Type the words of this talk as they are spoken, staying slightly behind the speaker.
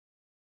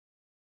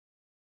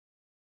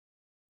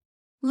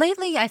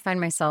Lately, I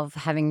find myself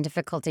having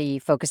difficulty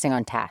focusing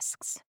on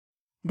tasks.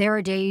 There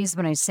are days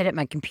when I sit at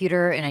my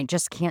computer and I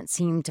just can't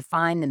seem to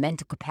find the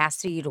mental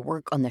capacity to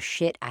work on the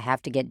shit I have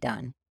to get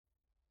done.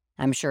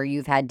 I'm sure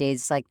you've had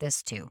days like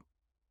this too.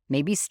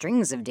 Maybe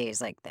strings of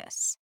days like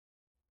this.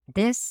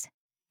 This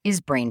is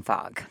brain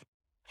fog,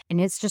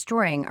 and it's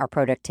destroying our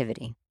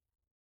productivity.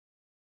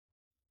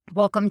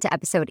 Welcome to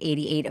episode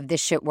 88 of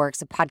This Shit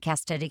Works, a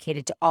podcast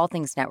dedicated to all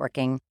things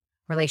networking,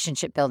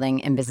 relationship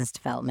building, and business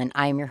development.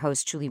 I am your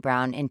host, Julie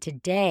Brown, and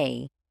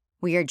today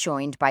we are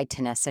joined by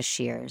Tanessa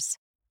Shears,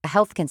 a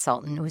health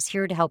consultant who is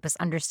here to help us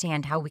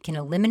understand how we can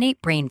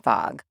eliminate brain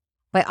fog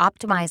by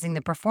optimizing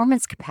the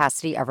performance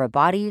capacity of our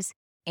bodies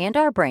and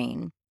our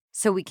brain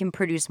so we can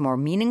produce more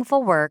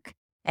meaningful work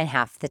in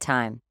half the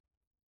time.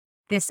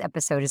 This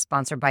episode is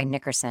sponsored by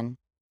Nickerson,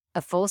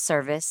 a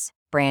full-service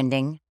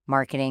branding,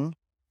 marketing,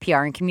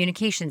 PR and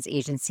communications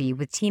agency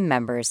with team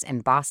members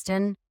in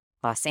Boston,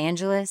 Los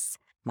Angeles,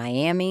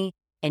 Miami,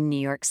 and New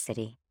York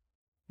City.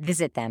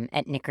 Visit them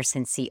at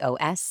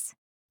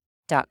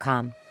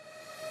nickersoncos.com.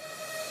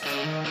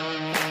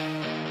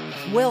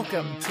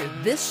 Welcome to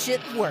This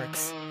Shit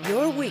Works,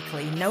 your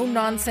weekly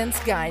no-nonsense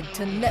guide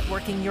to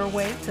networking your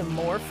way to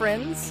more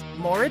friends,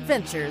 more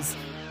adventures,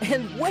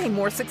 and way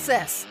more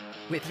success.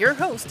 With your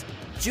host,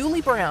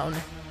 Julie Brown.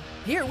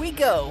 Here we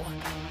go.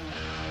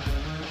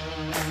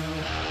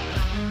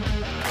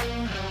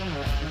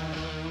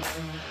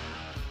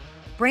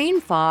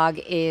 Brain fog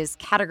is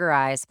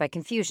categorized by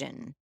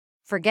confusion,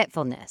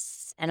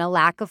 forgetfulness, and a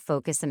lack of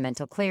focus and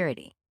mental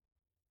clarity,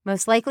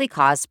 most likely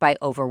caused by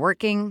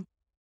overworking,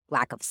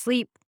 lack of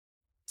sleep,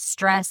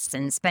 stress,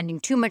 and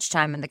spending too much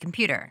time on the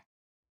computer.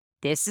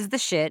 This is the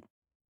shit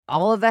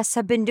all of us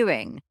have been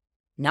doing,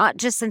 not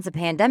just since the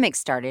pandemic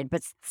started,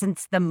 but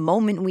since the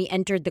moment we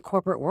entered the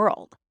corporate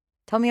world.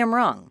 Tell me I'm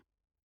wrong.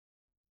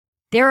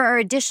 There are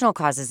additional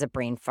causes of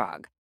brain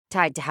fog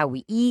tied to how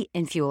we eat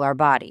and fuel our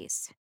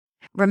bodies.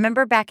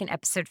 Remember back in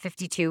episode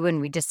 52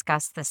 when we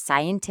discussed the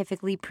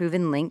scientifically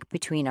proven link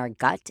between our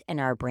gut and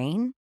our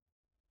brain?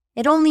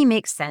 It only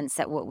makes sense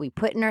that what we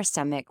put in our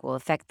stomach will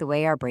affect the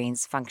way our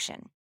brains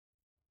function.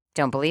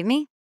 Don't believe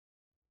me?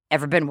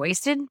 Ever been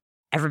wasted?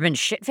 Ever been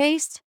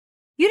shit-faced?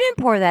 You didn't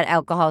pour that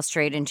alcohol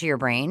straight into your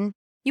brain.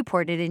 You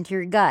poured it into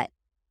your gut.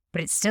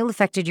 But it still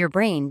affected your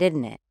brain,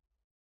 didn't it?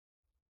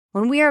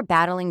 When we are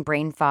battling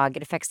brain fog,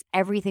 it affects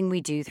everything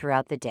we do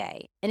throughout the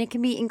day, and it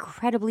can be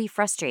incredibly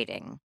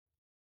frustrating.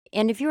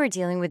 And if you are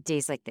dealing with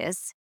days like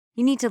this,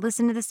 you need to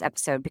listen to this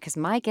episode because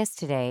my guest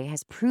today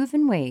has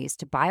proven ways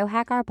to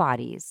biohack our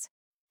bodies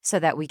so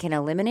that we can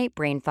eliminate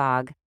brain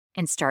fog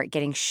and start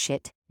getting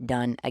shit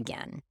done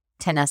again.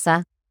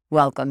 Tanessa,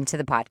 welcome to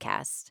the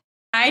podcast.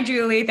 Hi,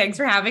 Julie. Thanks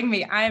for having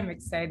me. I am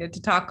excited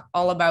to talk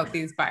all about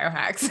these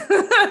biohacks.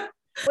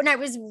 When I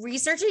was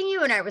researching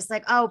you and I was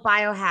like, oh,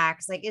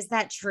 biohacks, like, is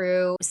that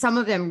true? Some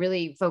of them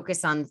really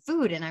focus on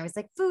food. And I was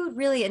like, food,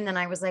 really? And then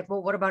I was like,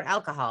 well, what about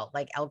alcohol?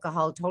 Like,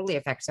 alcohol totally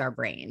affects our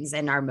brains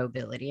and our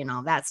mobility and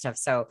all that stuff.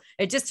 So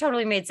it just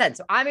totally made sense.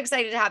 So I'm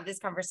excited to have this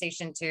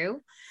conversation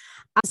too.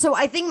 So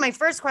I think my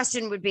first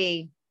question would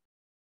be,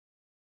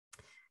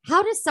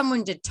 how does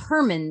someone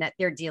determine that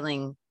they're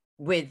dealing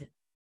with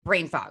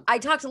brain fog? I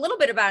talked a little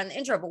bit about it in the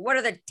intro, but what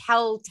are the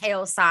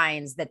telltale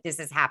signs that this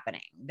is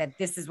happening, that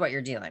this is what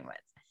you're dealing with?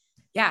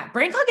 Yeah,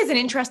 brain fog is an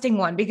interesting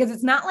one because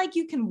it's not like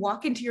you can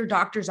walk into your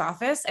doctor's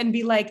office and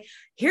be like,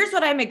 here's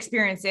what I'm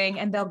experiencing.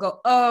 And they'll go,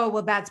 oh,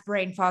 well, that's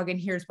brain fog.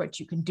 And here's what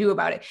you can do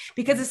about it.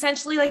 Because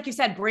essentially, like you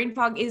said, brain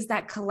fog is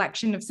that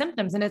collection of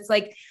symptoms. And it's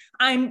like,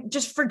 I'm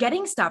just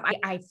forgetting stuff.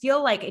 I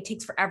feel like it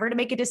takes forever to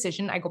make a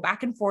decision. I go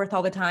back and forth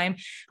all the time.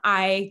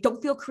 I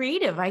don't feel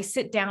creative. I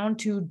sit down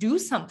to do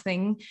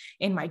something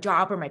in my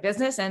job or my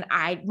business, and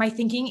my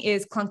thinking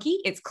is clunky.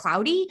 It's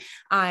cloudy.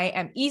 I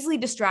am easily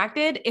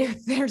distracted.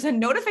 If there's a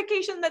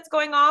notification that's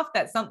going off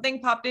that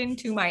something popped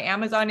into my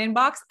Amazon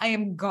inbox, I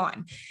am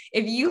gone.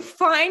 If you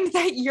find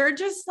that you're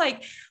just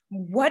like,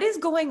 what is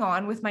going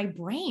on with my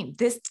brain?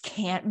 This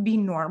can't be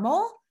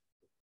normal.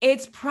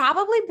 It's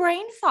probably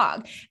brain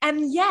fog.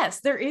 And yes,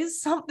 there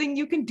is something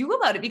you can do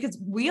about it because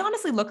we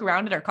honestly look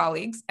around at our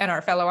colleagues and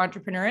our fellow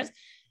entrepreneurs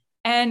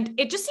and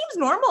it just seems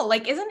normal.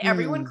 Like, isn't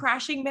everyone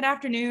crashing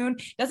mid-afternoon?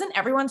 Doesn't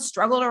everyone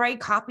struggle to write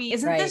copy?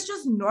 Isn't this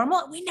just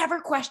normal? We never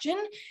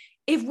question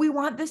if we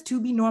want this to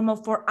be normal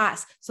for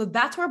us. So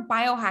that's where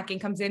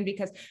biohacking comes in,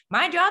 because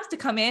my job is to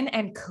come in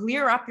and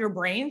clear up your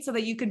brain so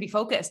that you can be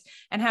focused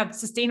and have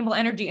sustainable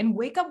energy and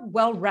wake up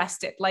well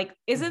rested. Like,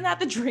 isn't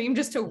that the dream,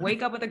 just to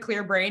wake up with a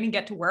clear brain and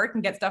get to work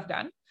and get stuff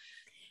done?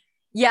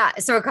 Yeah.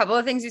 So a couple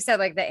of things you said,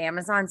 like the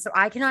Amazon. So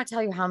I cannot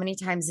tell you how many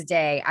times a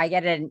day I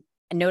get a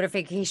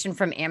notification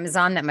from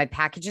Amazon that my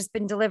package has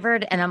been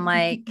delivered. And I'm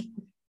like,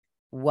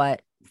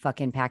 what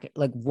fucking packet?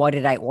 Like, what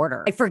did I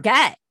order? I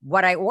forget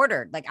what I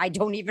ordered. Like, I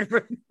don't even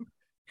remember.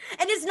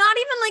 And it's not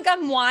even like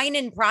I'm wine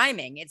and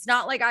priming. It's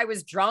not like I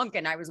was drunk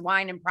and I was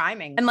wine and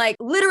priming. I'm like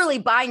literally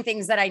buying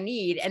things that I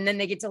need and then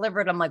they get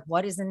delivered. I'm like,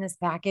 what is in this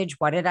package?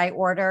 What did I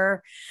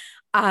order?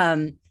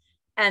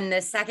 And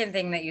the second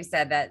thing that you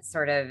said that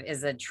sort of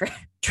is a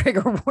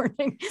trigger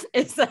warning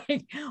is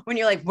like when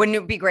you're like, wouldn't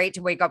it be great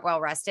to wake up well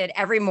rested?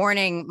 Every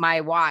morning,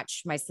 my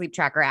watch, my sleep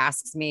tracker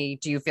asks me,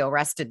 do you feel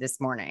rested this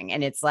morning?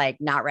 And it's like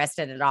not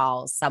rested at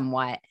all,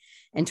 somewhat,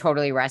 and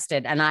totally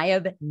rested. And I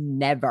have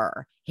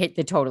never hit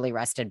the totally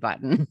rested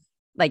button.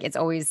 Like it's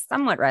always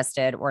somewhat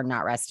rested or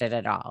not rested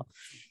at all.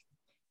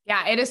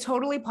 Yeah, it is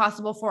totally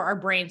possible for our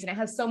brains. And it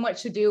has so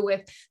much to do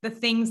with the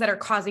things that are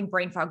causing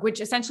brain fog,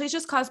 which essentially is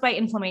just caused by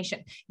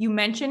inflammation. You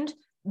mentioned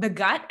the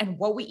gut, and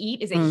what we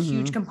eat is a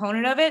huge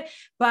component of it.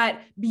 But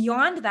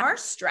beyond that, our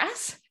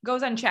stress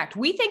goes unchecked.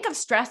 We think of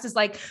stress as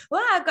like,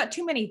 well, I've got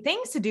too many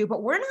things to do,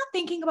 but we're not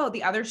thinking about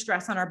the other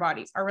stress on our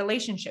bodies, our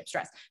relationship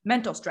stress,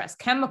 mental stress,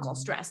 chemical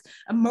stress,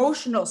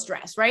 emotional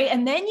stress, right?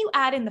 And then you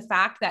add in the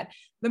fact that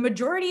the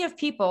majority of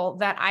people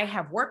that I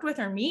have worked with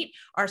or meet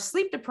are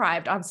sleep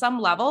deprived on some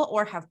level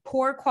or have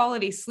poor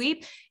quality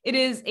sleep. It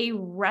is a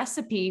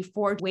recipe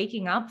for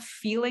waking up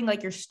feeling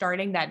like you're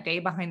starting that day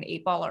behind the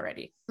eight ball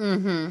already.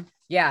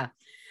 Yeah.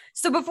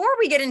 So before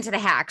we get into the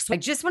hacks, I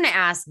just want to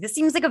ask, this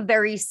seems like a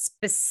very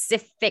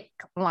specific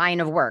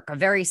line of work, a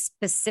very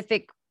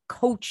specific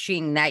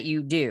coaching that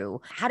you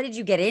do. How did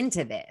you get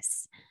into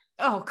this?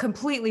 Oh,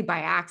 completely by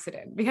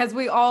accident, because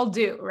we all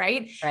do,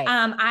 right? Right.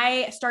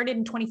 I started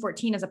in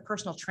 2014 as a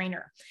personal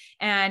trainer,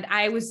 and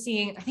I was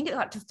seeing, I think it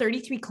got to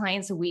 33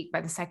 clients a week by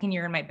the second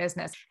year in my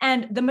business.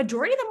 And the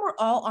majority of them were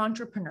all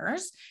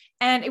entrepreneurs.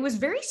 And it was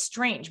very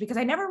strange because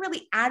I never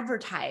really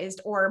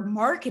advertised or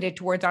marketed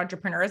towards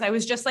entrepreneurs. I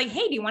was just like,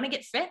 hey, do you want to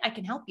get fit? I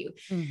can help you.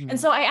 And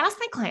so I asked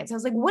my clients, I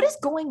was like, what is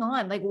going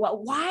on? Like,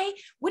 what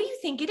do you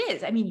think it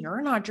is? I mean, you're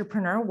an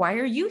entrepreneur. Why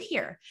are you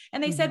here?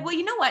 And they said, well,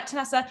 you know what,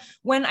 Tanessa,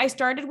 when I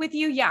started with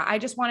you, yeah, I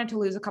just wanted to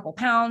lose a couple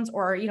pounds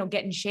or,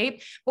 get in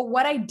shape. But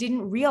what I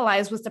didn't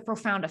realize was the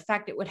profound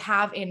effect it would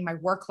have in my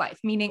work life,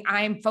 meaning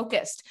I'm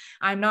focused.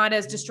 I'm not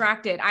as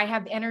distracted. I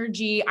have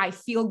energy. I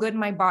feel good in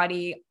my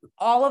body,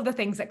 all of the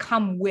things that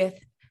come with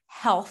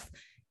health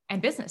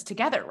and business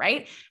together.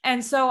 Right.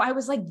 And so I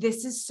was like,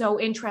 this is so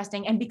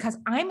interesting. And because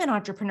I'm an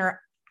entrepreneur,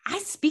 I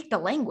speak the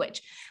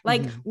language.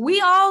 Like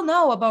we all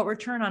know about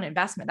return on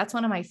investment. That's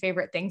one of my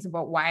favorite things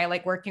about why I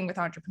like working with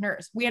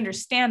entrepreneurs. We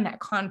understand that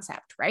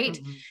concept, right?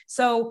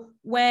 So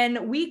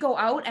when we go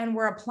out and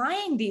we're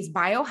applying these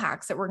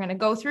biohacks that we're going to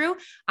go through,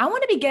 I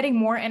want to be getting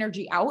more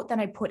energy out than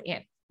I put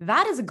in.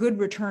 That is a good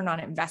return on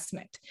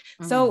investment.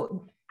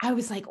 So I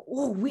was like,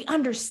 oh, we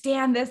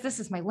understand this. This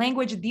is my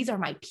language. These are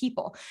my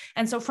people.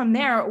 And so from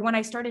there, when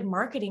I started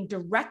marketing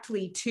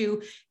directly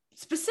to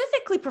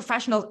specifically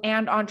professionals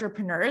and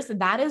entrepreneurs,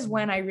 that is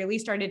when I really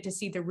started to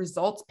see the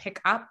results pick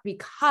up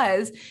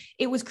because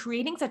it was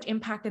creating such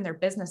impact in their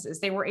businesses.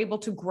 They were able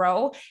to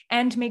grow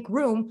and make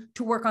room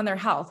to work on their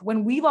health.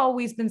 When we've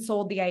always been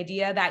sold the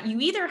idea that you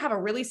either have a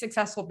really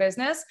successful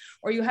business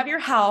or you have your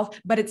health,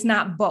 but it's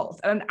not both.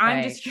 And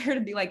I'm just here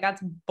to be like,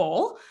 that's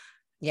bull.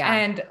 Yeah.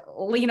 And,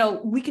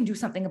 we can do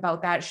something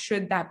about that.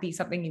 Should that be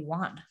something you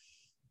want?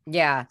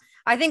 Yeah.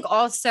 I think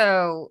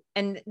also,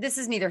 and this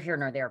is neither here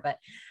nor there, but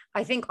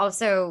I think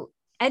also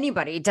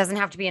anybody, it doesn't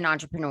have to be an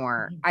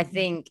entrepreneur. I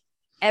think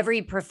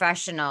every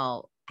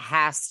professional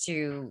has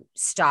to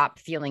stop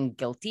feeling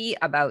guilty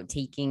about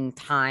taking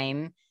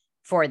time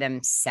for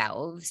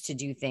themselves to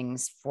do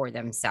things for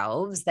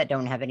themselves that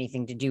don't have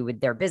anything to do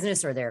with their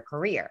business or their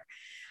career.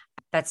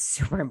 That's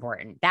super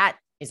important. That's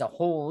a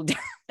whole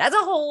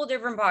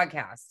different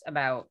podcast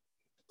about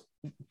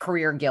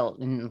career guilt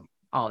and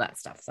all that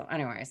stuff. So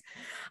anyways,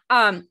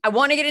 I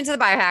want to get into the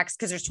biohacks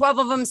because there's 12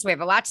 of them. So we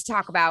have a lot to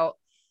talk about.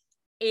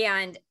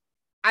 And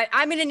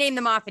I'm going to name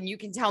them off and you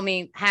can tell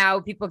me how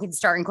people can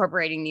start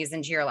incorporating these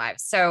into your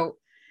lives. So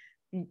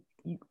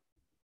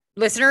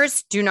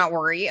listeners, do not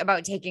worry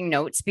about taking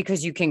notes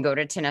because you can go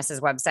to Tanessa's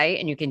website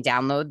and you can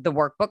download the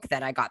workbook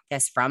that I got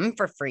this from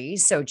for free.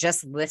 So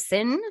just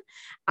listen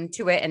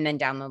to it and then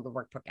download the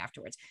workbook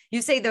afterwards.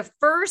 You say the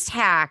first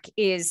hack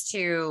is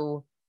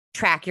to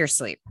track your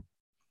sleep.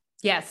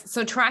 Yes.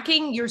 So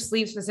tracking your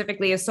sleep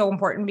specifically is so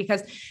important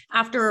because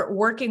after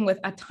working with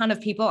a ton of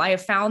people, I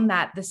have found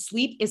that the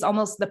sleep is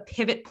almost the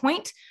pivot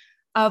point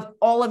of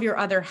all of your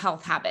other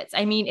health habits.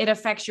 I mean, it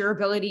affects your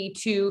ability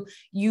to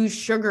use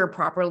sugar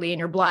properly in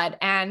your blood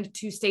and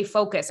to stay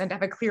focused and to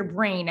have a clear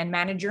brain and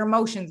manage your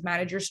emotions,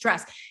 manage your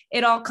stress.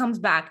 It all comes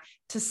back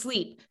to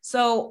sleep.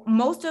 So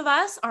most of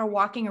us are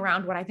walking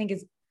around what I think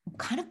is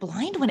kind of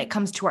blind when it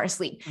comes to our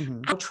sleep.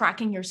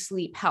 Tracking your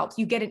sleep helps.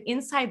 You get an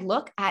inside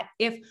look at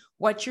if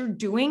what you're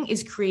doing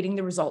is creating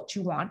the results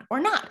you want or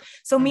not.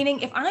 So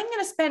meaning if I'm going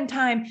to spend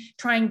time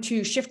trying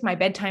to shift my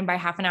bedtime by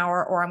half an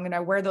hour, or I'm going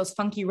to wear those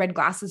funky red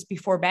glasses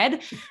before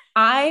bed,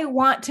 I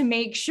want to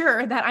make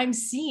sure that I'm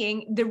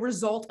seeing the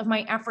result of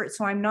my effort.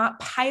 So I'm not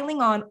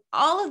piling on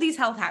all of these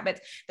health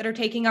habits that are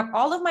taking up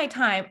all of my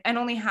time and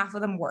only half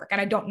of them work.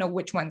 And I don't know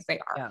which ones they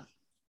are. Yeah.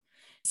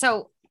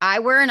 So I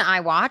wear an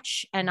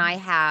iWatch and I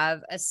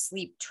have a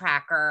sleep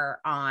tracker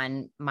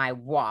on my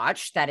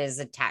watch that is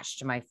attached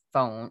to my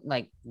phone,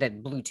 like the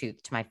Bluetooth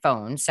to my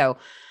phone. So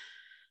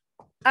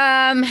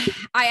I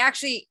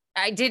actually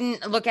I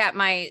didn't look at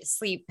my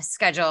sleep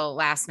schedule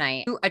last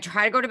night. I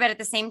try to go to bed at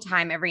the same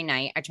time every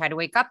night. I try to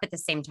wake up at the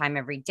same time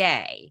every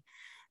day.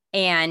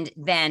 And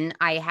then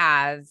I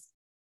have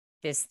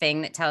this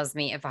thing that tells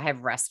me if I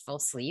have restful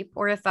sleep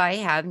or if I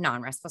have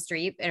non-restful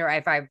sleep or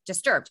if I've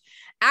disturbed.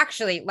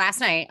 Actually, last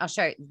night, I'll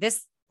show you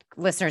this,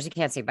 listeners, you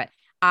can't see, but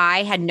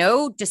I had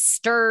no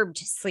disturbed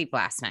sleep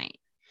last night.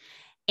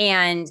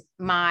 And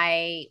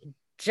my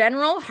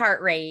general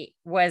heart rate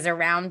was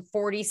around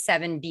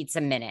 47 beats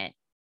a minute.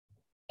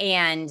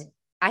 And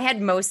I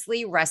had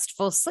mostly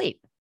restful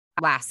sleep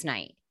last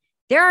night.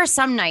 There are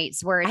some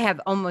nights where I have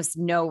almost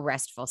no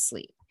restful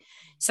sleep.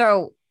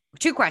 So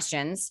 2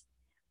 questions.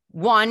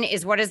 1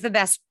 is, what is the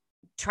best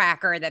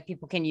tracker that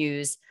people can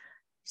use?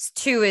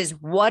 2 is,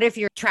 what if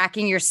you're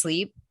tracking your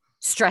sleep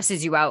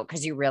stresses you out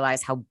because you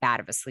realize how bad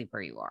of a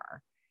sleeper you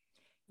are?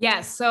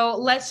 Yes. So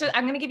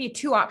I'm going to give you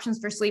 2 options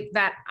for sleep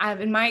that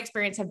in my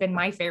experience have been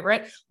my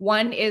favorite.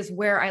 One is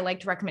where I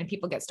like to recommend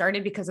people get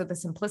started because of the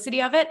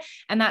simplicity of it.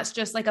 And that's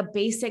just like a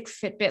basic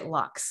Fitbit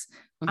Luxe.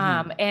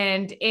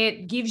 And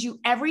it gives you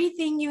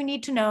everything you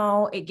need to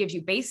know. It gives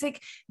you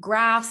basic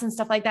graphs and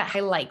stuff like that.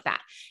 I like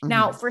that.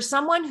 Now, for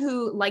someone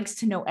who likes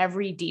to know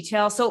every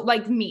detail, so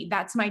like me,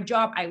 that's my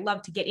job. I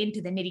love to get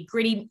into the nitty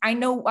gritty. I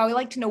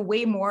like to know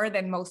way more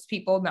than most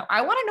people know.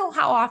 I want to know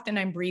how often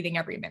I'm breathing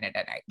every minute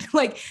at night.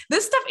 Like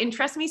this stuff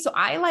interests me. So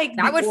I like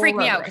that would freak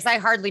me out because I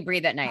hardly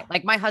breathe at night.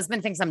 Like my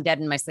husband thinks I'm dead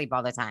in my sleep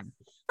all the time.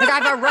 Like I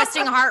have a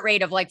resting heart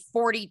rate of like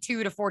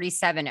 42 to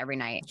 47 every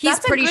night. He's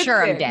pretty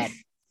sure I'm dead.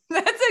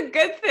 That's a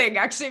good thing.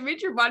 Actually, it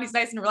makes your body's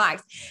nice and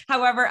relaxed.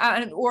 However,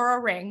 an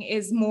Oura Ring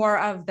is more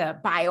of the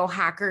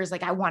biohackers.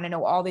 Like I want to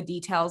know all the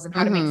details and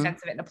how to make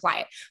sense of it and apply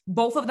it.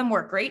 Both of them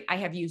work great. I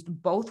have used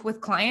both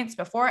with clients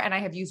before, and I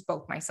have used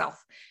both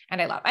myself.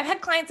 And I've had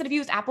clients that have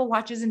used Apple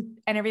Watches and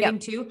everything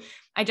too.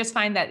 I just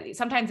find that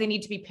sometimes they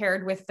need to be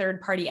paired with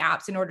third-party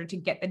apps in order to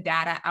get the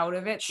data out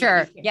of it.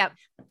 Sure.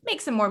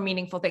 Make some more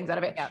meaningful things out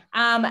of it.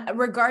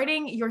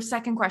 Regarding your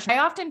second question, I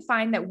often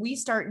find that we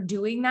start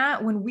doing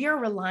that when we are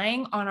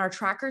relying on our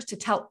trackers to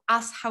tell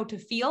us how to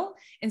feel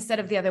instead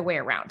of the other way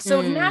around.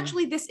 So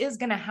naturally, this is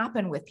going to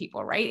happen with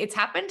people, right? It's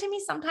happened to me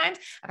sometimes.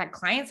 I've had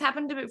clients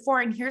happen to me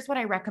before. And here's what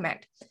I recommend.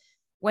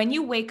 When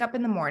you wake up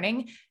in the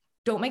morning,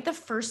 don't make the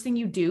first thing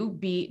you do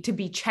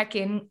be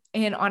checking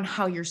in on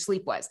how your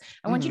sleep was.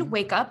 I want you to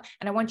wake up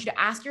and I want you to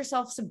ask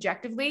yourself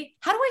subjectively,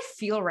 how do I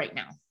feel right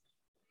now?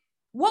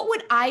 What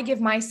would I give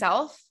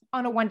myself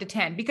on a 1 to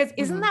 10? Because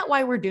isn't that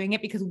why we're doing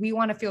it? Because we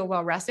want to feel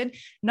well rested,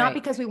 not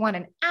because we want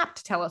an app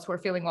to tell us we're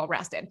feeling well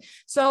rested.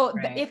 So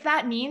if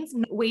that means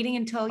waiting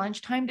until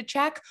lunchtime to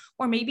check,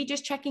 or maybe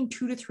just checking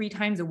 2 to 3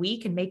 times a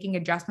week and making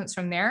adjustments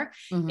from there,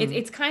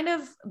 it's kind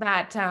of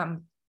that,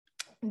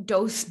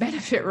 dose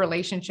benefit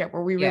relationship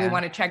where we really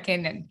want to check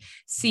in and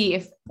see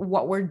if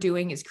what we're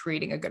doing is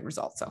creating a good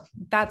result. So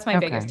that's my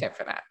biggest tip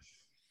for that.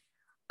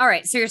 All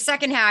right. So your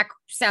second hack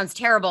sounds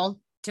terrible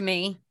to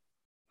me.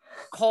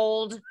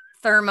 Cold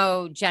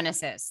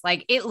thermogenesis.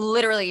 Like it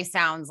literally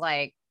sounds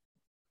like,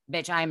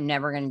 bitch, I'm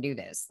never going to do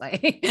this.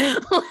 Like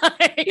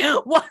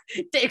what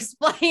to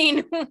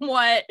explain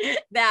what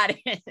that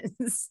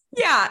is.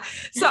 Yeah.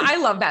 So I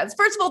love that.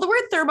 First of all, the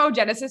word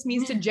thermogenesis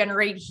means to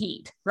generate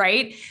heat,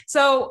 right?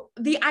 So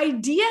the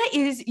idea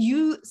is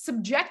you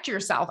subject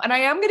yourself, and I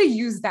am going to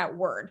use that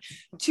word,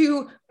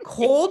 to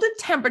cold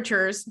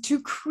temperatures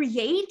to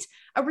create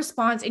a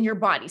response in your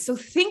body. So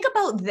think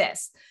about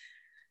this.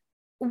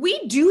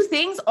 We do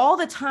things all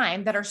the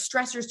time that are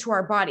stressors to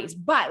our bodies,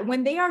 but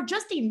when they are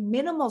just a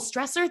minimal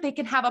stressor, they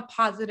can have a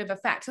positive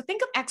effect. So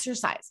think of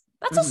exercise.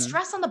 That's a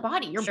stress on the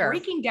body. You're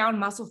breaking down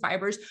muscle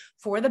fibers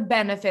for the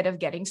benefit of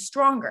getting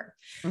stronger.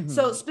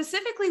 So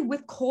specifically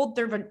with cold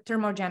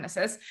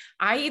thermogenesis,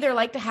 I either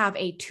like to have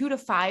a 2 to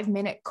 5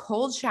 minute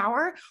cold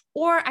shower,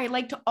 or I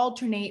like to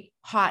alternate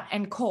hot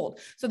and cold.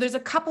 So there's a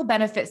couple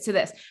benefits to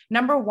this.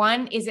 Number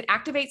 1 is it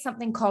activates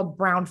something called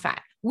brown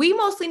fat. We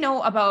mostly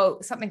know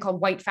about something called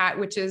white fat,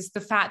 which is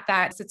the fat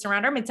that sits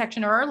around our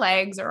midsection or our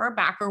legs or our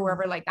back or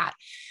wherever like that.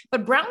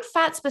 But brown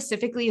fat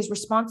specifically is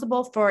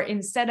responsible for,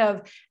 instead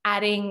of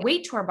adding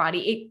weight to our body,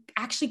 it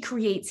actually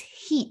creates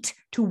heat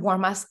to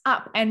warm us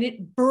up, and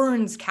it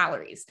burns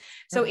calories.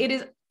 So it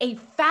is a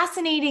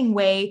fascinating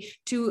way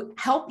to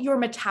help your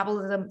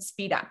metabolism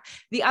speed up.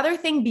 The other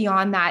thing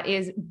beyond that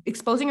is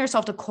exposing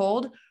yourself to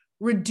cold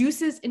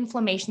reduces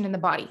inflammation in the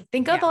body.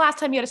 Think of the last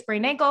time you had a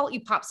sprained ankle,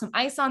 you pop some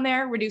ice on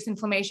there, reduce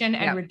inflammation,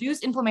 and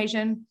reduced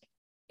inflammation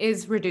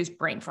is reduced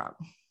brain fog.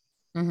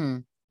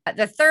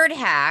 The third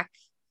hack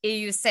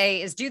you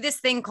say is do this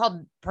thing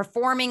called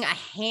performing a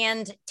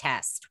hand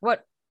test.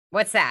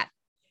 What's that?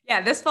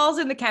 Yeah, this falls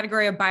in the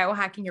category of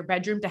biohacking your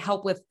bedroom to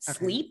help with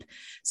sleep.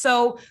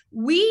 So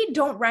we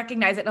don't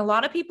recognize it. And a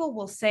lot of people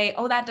will say,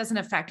 oh, that doesn't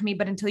affect me.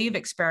 But until you've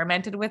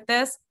experimented with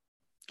this,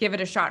 give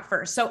it a shot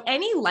first. So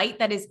any light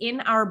that is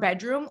in our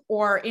bedroom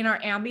or in our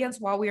ambience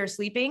while we are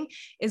sleeping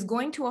is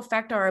going to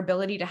affect our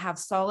ability to have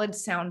solid,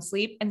 sound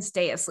sleep and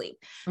stay asleep.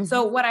 Mm-hmm.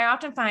 So what I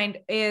often find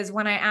is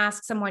when I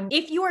ask someone,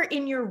 if you are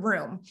in your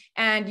room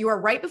and you are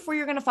right before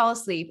you're going to fall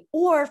asleep,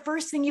 or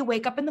first thing you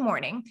wake up in the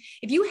morning,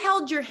 if you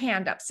held your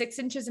hand up 6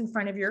 inches in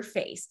front of your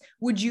face,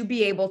 would you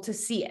be able to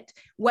see it?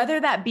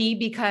 Whether that be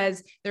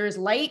because there's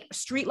light,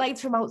 street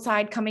lights from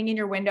outside coming in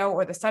your window,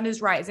 or the sun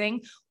is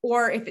rising,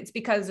 or if it's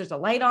because there's a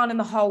light on in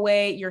the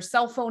hallway, your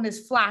cell phone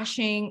is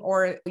flashing,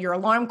 or your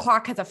alarm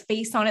clock has a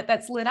face on it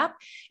that's lit up.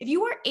 If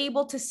you are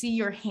able to see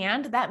your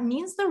hand, that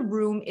means the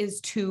room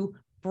is too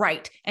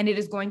bright and it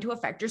is going to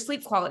affect your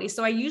sleep quality.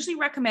 So I usually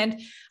recommend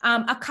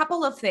a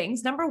couple of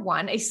things. Number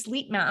one, a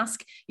sleep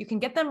mask. You can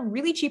get them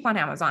really cheap on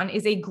Amazon,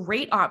 is a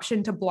great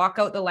option to block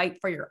out the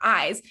light for your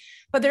eyes.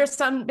 But there's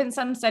been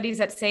some studies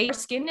that say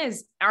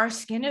our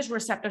skin is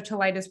receptive to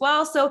light as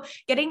well. So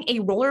getting a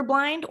roller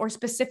blind or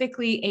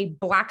specifically a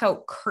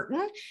blackout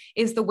curtain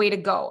is the way to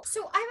go.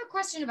 So I have a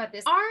question about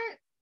this.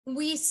 Aren't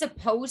we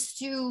supposed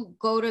to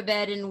go to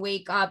bed and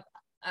wake up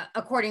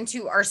according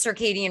to our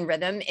circadian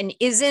rhythm? And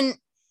isn't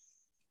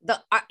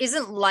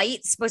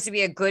light supposed to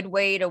be a good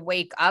way to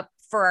wake up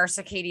for our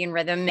circadian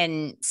rhythm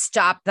and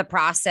stop the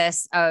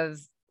process of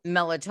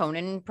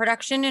melatonin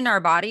production in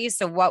our bodies?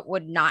 So what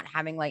would not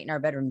having light in our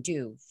bedroom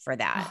do for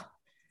that?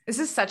 This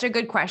is such a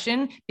good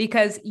question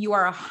because you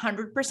are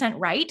 100%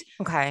 right.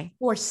 Okay.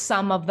 For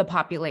some of the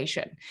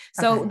population.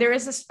 So there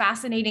is this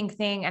fascinating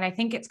thing, and I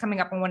think it's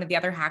coming up in one of the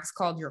other hacks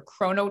called your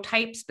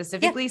chronotype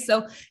specifically. Yep.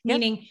 So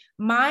meaning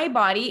my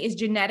body is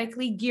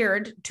genetically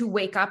geared to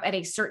wake up at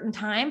a certain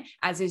time,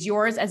 as is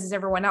yours, as is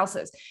everyone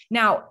else's.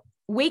 Now,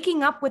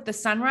 waking up with the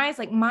sunrise,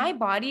 like my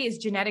body is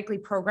genetically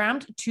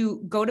programmed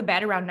to go to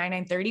bed around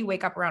 9:30,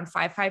 wake up around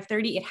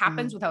 5:30. It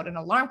happens without an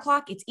alarm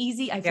clock. It's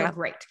easy. I feel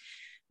great.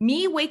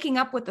 Me waking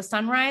up with the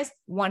sunrise,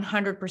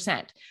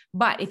 100%.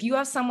 But if you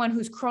have someone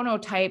whose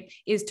chronotype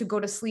is to go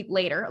to sleep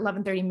later,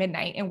 11:30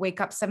 midnight, and wake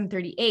up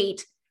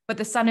 7:38, but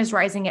the sun is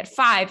rising at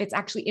 5, it's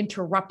actually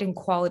interrupting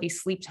quality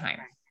sleep time.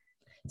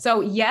 So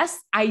yes,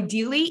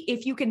 ideally,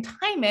 if you can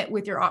time it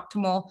with your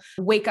optimal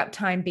wake up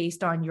time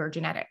based on your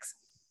genetics.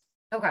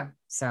 Okay.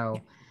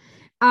 So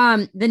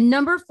the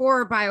number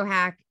 4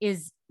 biohack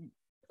is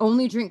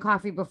only drink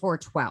coffee before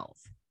 12.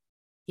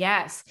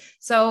 Yes.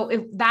 So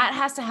if that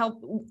has to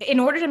help,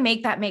 in order to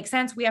make that make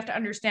sense, we have to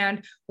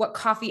understand what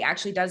coffee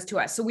actually does to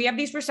us. So we have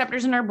these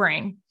receptors in our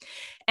brain,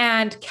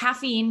 and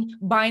caffeine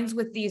binds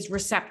with these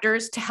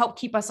receptors to help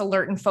keep us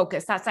alert and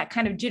focused. That's that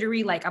kind of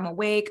jittery, like I'm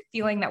awake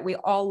feeling that we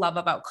all love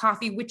about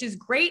coffee, which is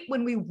great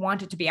when we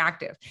want it to be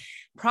active.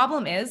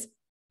 Problem is,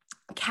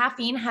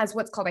 caffeine has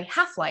what's called a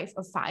half-life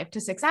of 5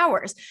 to 6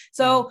 hours.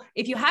 So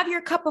if you have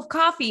your cup of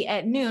coffee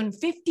at noon,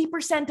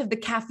 50% of the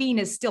caffeine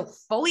is still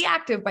fully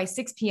active by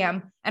 6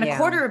 p.m. and a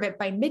quarter of it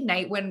by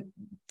midnight, when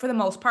for the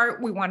most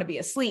part, we want to be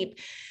asleep.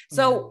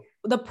 So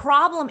the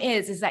problem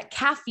is that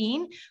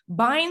caffeine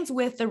binds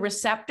with the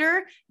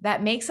receptor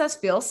that makes us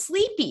feel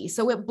sleepy.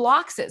 So it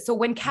blocks it. So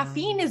when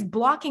caffeine is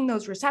blocking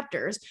those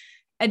receptors,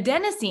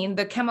 adenosine,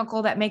 the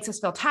chemical that makes us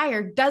feel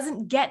tired,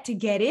 doesn't get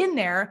in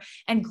there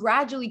and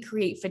gradually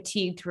create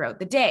fatigue throughout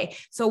the day.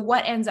 So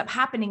what ends up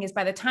happening is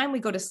by the time we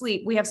go to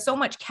sleep, we have so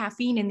much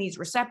caffeine in these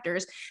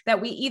receptors that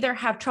we either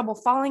have trouble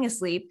falling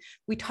asleep,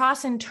 we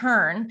toss and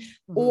turn,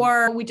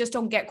 or we just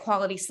don't get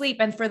quality sleep.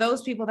 And for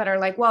those people that are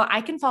like, well,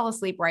 I can fall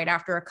asleep right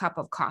after a cup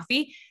of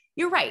coffee,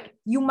 you're right.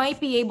 You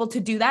might be able to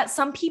do that.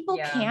 Some people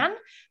can,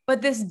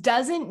 but this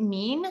doesn't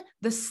mean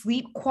the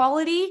sleep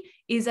quality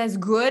is as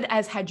good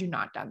as had you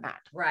not done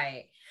that.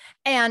 Right.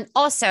 And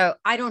also,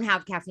 I don't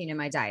have caffeine in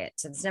my diet,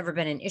 so it's never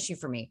been an issue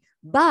for me.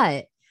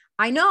 But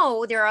I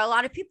know there are a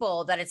lot of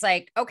people that it's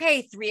like,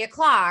 okay,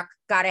 3:00,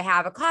 got to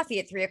have a coffee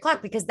at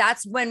 3:00 because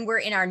that's when we're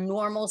in our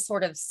normal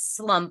sort of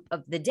slump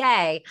of the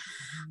day.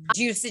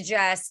 Do you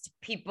suggest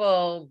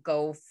people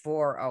go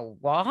for a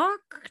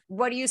walk?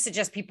 What do you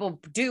suggest people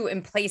do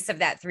in place of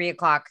that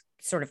 3:00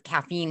 sort of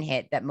caffeine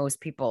hit that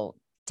most people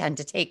tend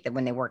to take that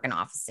when they work in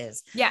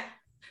offices? Yeah.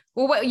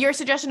 Well, what your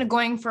suggestion of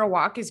going for a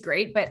walk is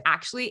great, but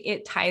actually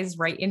it ties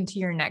right into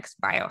your next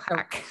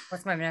biohack. Oh,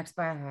 what's my next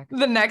biohack?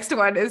 The next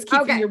one is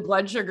keeping your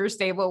blood sugar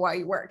stable while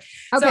you work.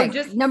 Okay.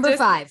 So number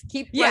 5,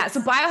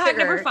 so biohack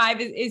number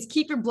 5 is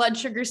keep your blood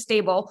sugar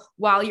stable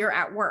while you're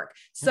at work.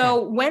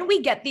 So when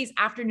we get these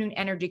afternoon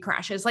energy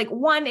crashes, like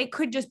one, it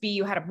could just be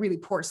you had a really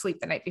poor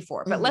sleep the night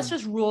before, but let's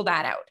just rule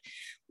that out.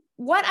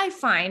 What I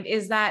find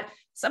is that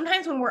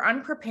sometimes when we're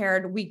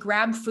unprepared, we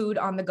grab food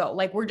on the go.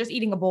 Like we're just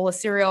eating a bowl of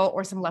cereal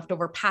or some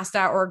leftover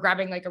pasta or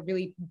grabbing like a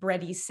really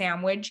bready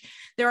sandwich.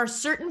 There are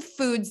certain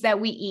foods that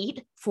we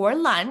eat for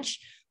lunch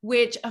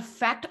which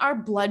affect our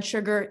blood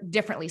sugar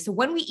differently. So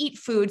when we eat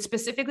food,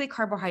 specifically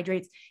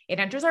carbohydrates, it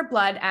enters our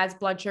blood as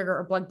blood sugar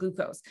or blood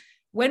glucose.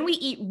 When we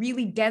eat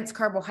really dense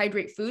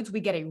carbohydrate foods, we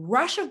get a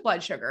rush of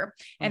blood sugar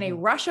and a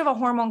rush of a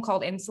hormone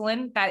called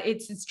insulin that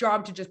it's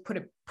job to just put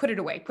it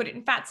away, put it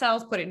in fat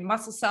cells, put it in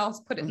muscle cells,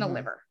 put it in the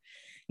liver.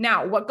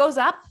 Now, what goes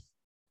up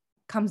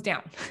comes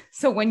down.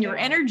 So when your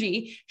Yeah.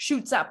 energy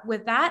shoots up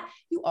with that,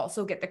 you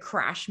also get the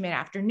crash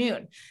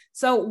mid-afternoon.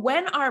 So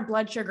when our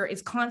blood sugar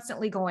is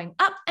constantly going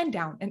up and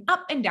down and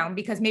up and down,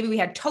 because maybe we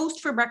had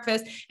toast for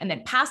breakfast and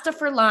then pasta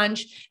for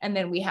lunch, and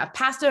then we have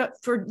pasta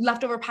for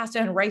leftover pasta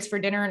and rice for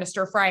dinner and a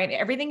stir fry, and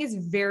everything is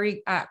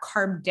very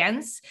carb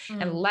dense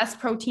and less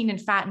protein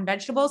and fat and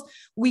vegetables,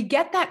 we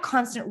get that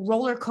constant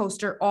roller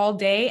coaster all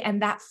day.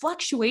 And that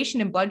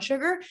fluctuation in blood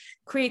sugar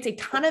creates a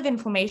ton of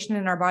inflammation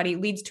in our body,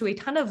 leads to a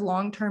ton of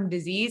long-term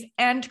disease,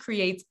 and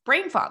creates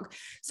brain fog.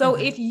 So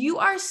if you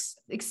are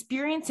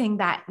experiencing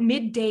that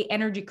midday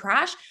energy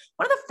crash,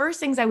 one of the first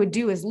things I would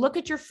do is look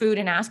at your food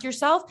and ask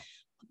yourself,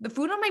 the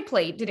food on my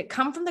plate, did it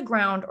come from the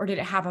ground or did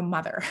it have a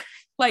mother?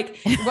 Like,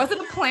 was it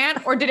a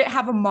plant or did it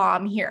have a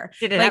mom here?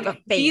 Did it like, have a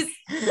face?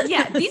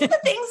 These are the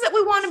things that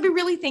we want to be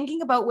really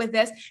thinking about with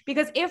this,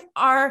 because if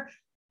our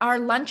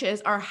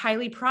lunches are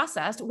highly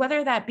processed,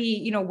 whether that be,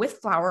 you know, with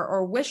flour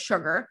or with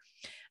sugar,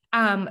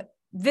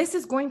 this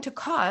is going to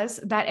cause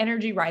that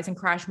energy rise and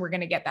crash. We're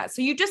going to get that.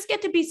 So you just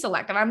get to be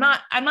selective. I'm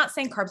not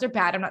saying carbs are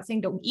bad. I'm not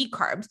saying don't eat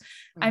carbs.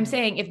 I'm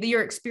saying if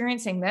you're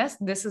experiencing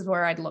this is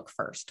where I'd look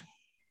first.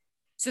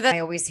 So that I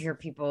always hear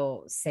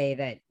people say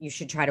that you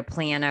should try to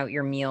plan out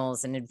your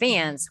meals in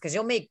advance, because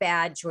you'll make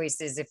bad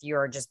choices if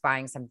you're just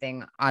buying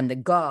something on the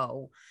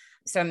go.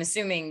 So I'm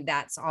assuming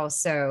that's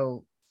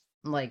also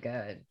like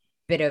a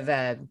bit of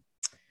a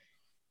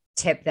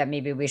tip that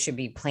maybe we should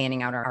be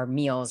planning out our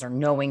meals or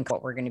knowing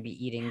what we're going to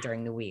be eating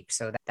during the week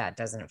so that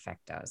doesn't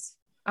affect us.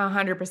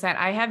 100%.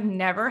 I have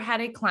never had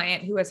a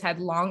client who has had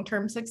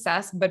long-term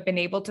success, but been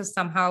able to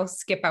somehow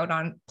skip out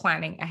on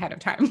planning ahead of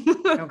time.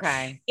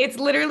 Okay. It's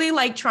literally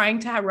like trying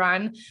to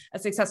run a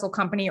successful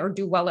company or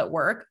do well at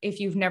work.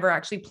 If you've never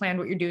actually planned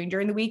what you're doing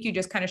during the week, you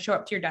just kind of show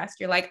up to your desk.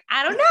 You're like,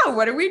 I don't know.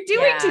 What are we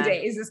doing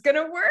today? Is this going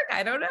to work?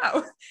 I don't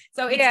know.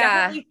 So it's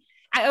definitely,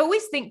 I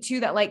always think too,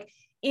 that like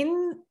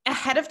in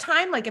ahead of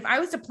time, like if I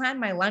was to plan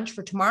my lunch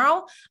for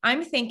tomorrow,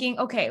 I'm thinking,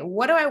 okay,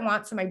 what do I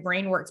want so my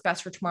brain works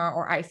best for tomorrow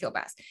or I feel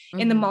best?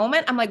 In the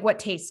moment, I'm like, what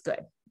tastes good?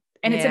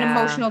 And it's an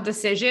emotional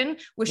decision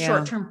with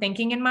short-term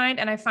thinking in mind.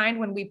 And I find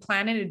when we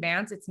plan in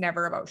advance, it's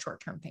never about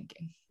short-term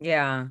thinking.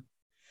 Yeah.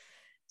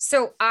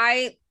 So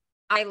I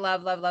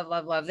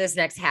love this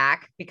next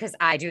hack, because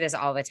I do this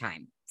all the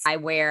time. I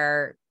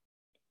wear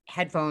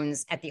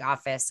headphones at the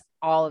office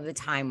all of the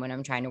time when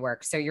I'm trying to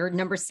work. So your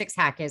number 6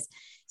 hack is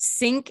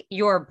sync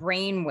your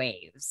brain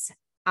waves.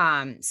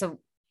 So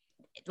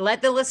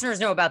let the listeners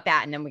know about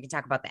that, and then we can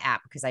talk about the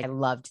app, because I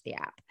loved the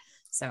app.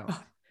 So it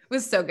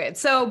was so good.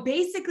 So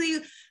basically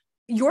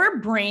your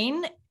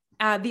brain,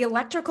 the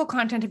electrical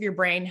content of your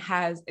brain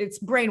has its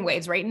brain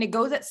waves, right? And it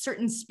goes at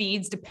certain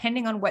speeds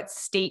depending on what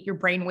state your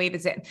brain wave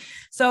is in.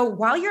 So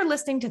while you're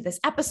listening to this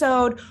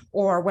episode,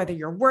 or whether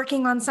you're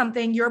working on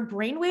something, your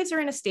brain waves are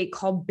in a state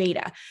called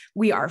beta.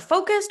 We are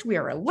focused, we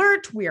are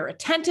alert, we are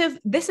attentive.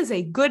 This is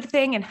a good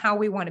thing and how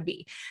we want to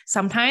be.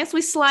 Sometimes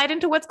we slide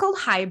into what's called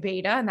high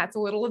beta, and that's a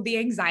little of the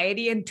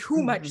anxiety and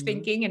too much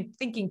thinking and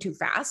thinking too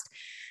fast.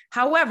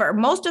 However,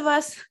 most of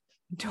us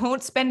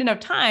don't spend enough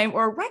time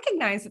or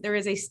recognize that there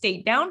is a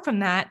state down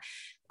from that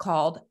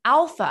called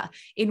alpha,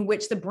 in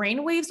which the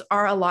brain waves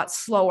are a lot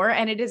slower,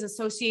 and it is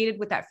associated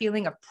with that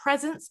feeling of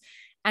presence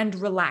and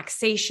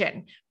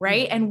relaxation,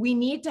 right? And we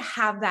need to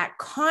have that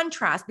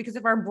contrast, because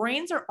if our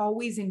brains are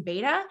always in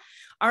beta,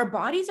 our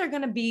bodies are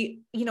going to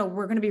be,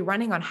 we're going to be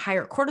running on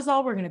higher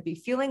cortisol. We're going to be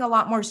feeling a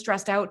lot more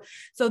stressed out.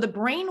 So the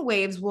brain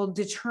waves will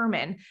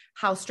determine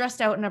how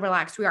stressed out and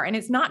relaxed we are. And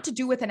it's not to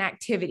do with an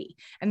activity.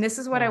 And this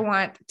is what I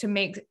want to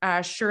make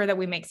sure that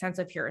we make sense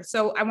of here.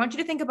 So I want you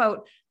to think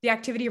about the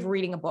activity of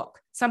reading a book.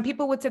 Some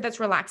people would say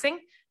that's relaxing.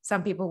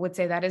 Some people would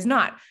say that is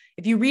not.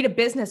 If you read a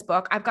business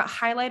book, I've got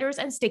highlighters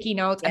and sticky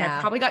notes, and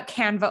I've probably got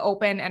Canva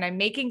open, and I'm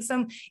making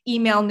some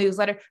email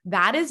newsletter.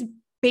 That is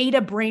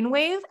beta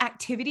brainwave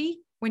activity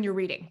when you're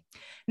reading.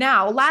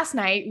 Now, last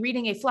night,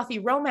 reading a fluffy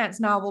romance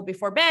novel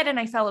before bed, and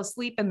I fell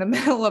asleep in the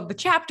middle of the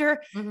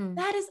chapter.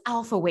 That is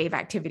alpha wave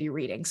activity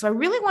reading. So I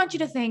really want you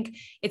to think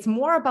it's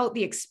more about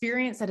the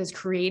experience that is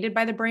created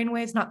by the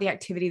brainwaves, not the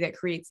activity that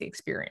creates the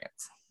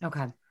experience.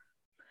 Okay.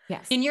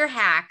 Yes. In your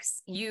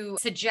hacks, you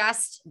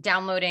suggest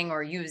downloading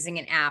or using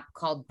an app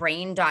called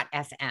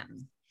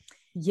Brain.fm.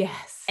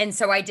 Yes. And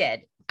so I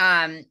did,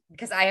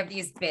 because I have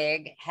these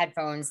big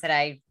headphones that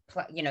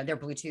they're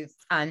Bluetooth.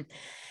 And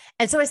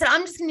so I said,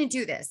 I'm just going to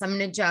do this. I'm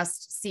going to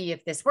just see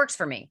if this works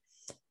for me.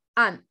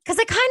 Because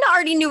I kind of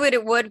already knew what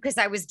it would, because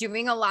I was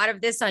doing a lot of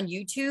this on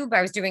YouTube.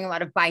 I was doing a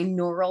lot of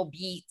binaural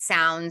beat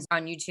sounds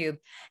on YouTube.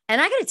 And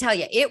I got to tell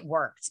you, it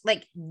worked.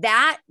 Like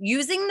that,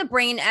 using the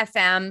Brain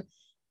FM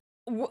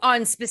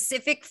on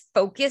specific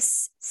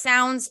focus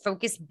sounds,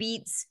 focus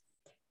beats,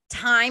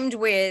 timed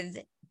with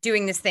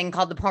doing this thing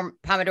called the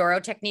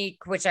Pomodoro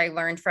technique, which I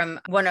learned from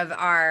one of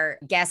our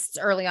guests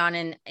early on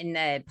in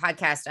the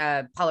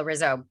podcast, Paula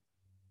Rizzo.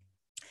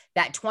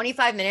 that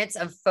 25 minutes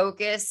of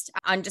focused,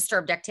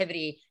 undisturbed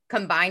activity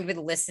combined with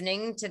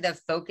listening to the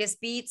focus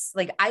beats,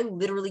 like I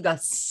literally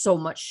got so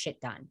much shit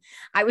done.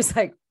 I was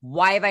like,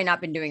 why have I not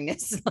been doing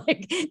this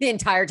like the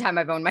entire time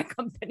I've owned my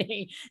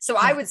company? So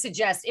I would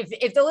suggest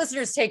if the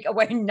listeners take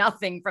away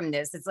nothing from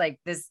this, it's like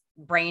this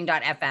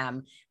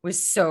brain.fm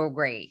was so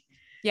great.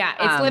 Yeah,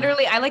 it's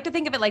literally, I like to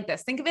think of it like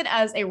this. Think of it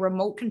as a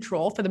remote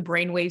control for the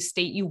brainwave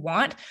state you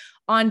want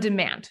on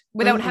demand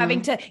without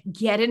having to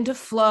get into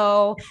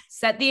flow,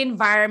 set the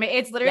environment.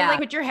 It's literally like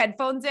put your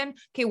headphones in.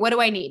 Okay, what do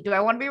I need? Do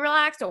I want to be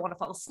relaxed? Do I want to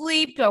fall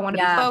asleep? Do I want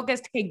to be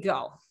focused? Okay,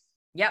 go.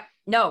 Yep.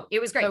 No,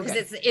 it was great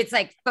because it's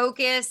like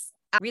focus,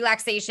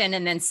 relaxation,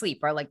 and then sleep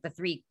are like the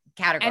three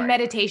categories. And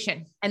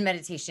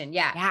meditation.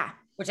 Yeah. Yeah.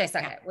 Which I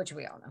suck at, which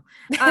we all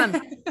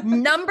know.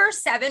 Number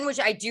 7, which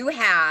I do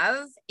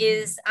have,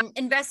 is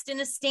invest in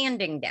a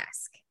standing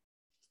desk.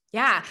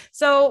 Yeah.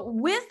 So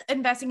with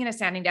investing in a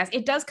standing desk,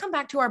 it does come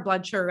back to our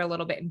blood sugar a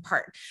little bit in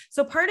part.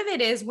 So part of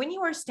it is when you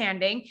are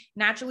standing,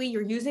 naturally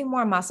you're using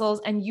more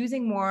muscles and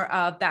using more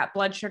of that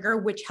blood sugar,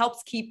 which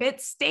helps keep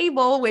it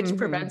stable, which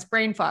prevents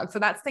brain fog. So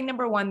that's thing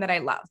number 1 that I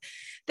love.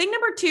 Thing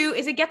number 2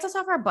 is it gets us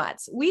off our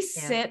butts. We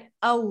sit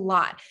a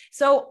lot.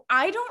 So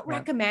I don't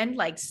recommend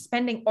like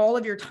spending all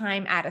of your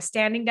time at a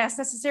standing desk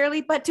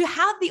necessarily, but to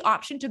have the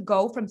option to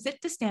go from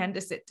sit to stand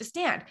to sit to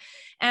stand.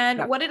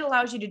 And what it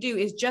allows you to do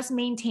is just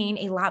maintain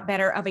a lot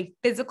better of a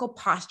physical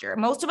posture.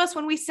 Most of us,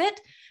 when we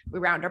sit, we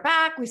round our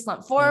back, we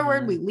slump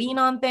forward, we lean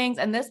on things.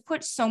 And this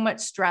puts so much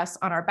stress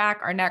on our back,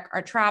 our neck,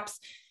 our traps.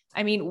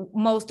 I mean,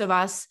 most of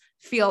us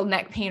feel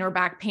neck pain or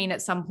back pain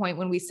at some point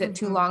when we sit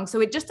too long. So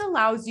it just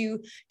allows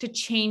you to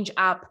change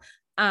up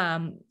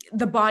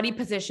the body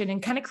position and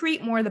kind of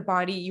create more of the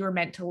body you were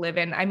meant to live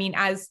in. I mean,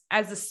 as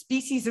a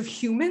species of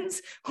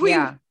humans,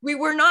 we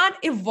were not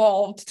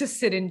evolved to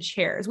sit in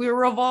chairs. We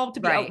were evolved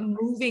to be out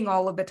moving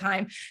all of the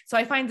time. So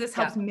I find this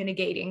helps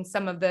mitigating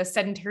some of the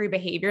sedentary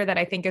behavior that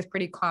I think is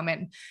pretty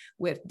common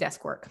with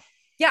desk work.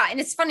 Yeah.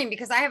 And it's funny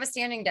because I have a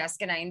standing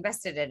desk and I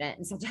invested in it.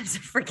 And sometimes I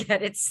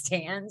forget it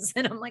stands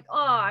and I'm like, oh,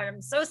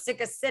 I'm so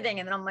sick of sitting.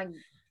 And then I'm like,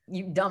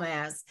 you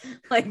dumbass,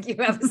 like you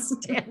have a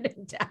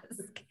standing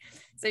desk.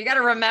 So you got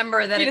to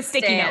remember that it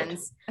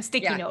stands. A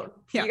sticky note.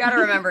 Yeah. You got to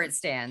remember it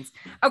stands.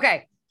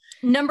 Okay.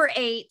 Number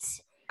 8,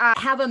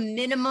 have a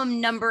minimum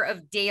number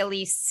of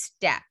daily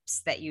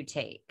steps that you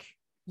take.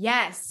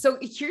 Yes. So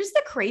here's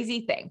the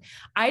crazy thing.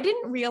 I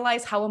didn't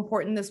realize how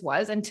important this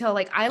was until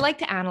like, I like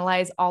to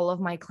analyze all of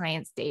my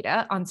clients'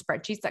 data on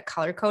spreadsheets that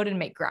color code and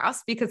make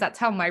graphs because that's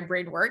how my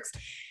brain works.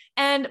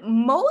 And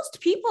most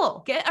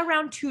people get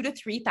around 2,000 to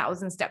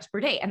 3,000 steps per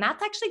day. And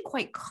that's actually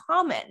quite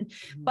common,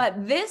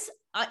 but this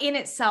in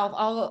itself,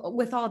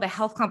 with all the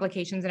health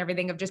complications and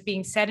everything of just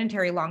being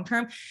sedentary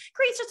long-term,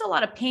 creates just a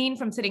lot of pain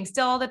from sitting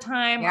still all the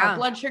time. Our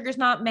blood sugar's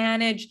not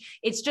managed.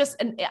 It's just,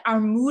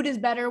 our mood is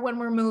better when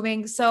we're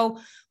moving. So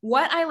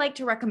what I like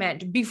to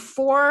recommend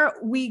before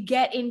we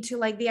get into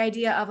like the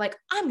idea of like,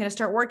 I'm going to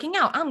start working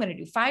out, I'm going to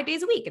do 5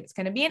 days a week. It's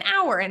going to be an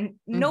hour and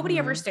nobody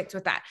ever sticks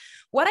with that.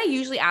 What I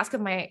usually ask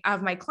of my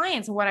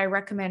clients and what I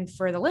recommend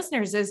for the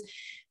listeners is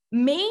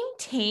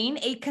maintain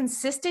a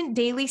consistent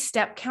daily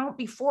step count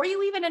before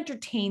you even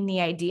entertain the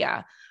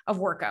idea of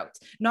workouts.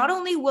 Not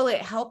only will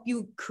it help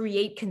you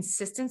create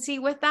consistency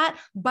with that,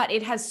 but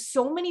it has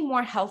so many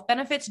more health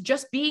benefits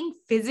just being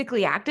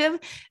physically active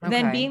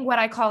than being what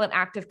I call an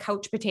active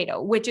couch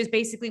potato, which is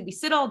basically we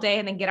sit all day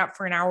and then get up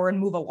for an hour and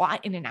move a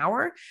lot in an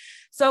hour.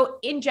 So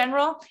in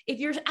general, if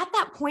you're at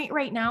that point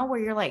right now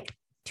where you're like,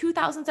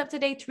 2,000 steps a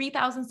day,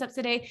 3,000 steps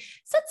a day,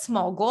 set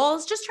small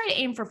goals, just try to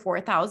aim for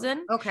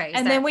 4,000. Okay.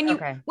 And then when you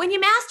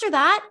master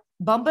that,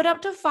 bump it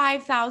up to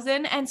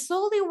 5,000 and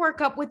slowly work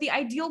up with the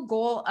ideal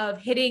goal of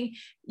hitting,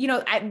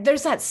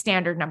 there's that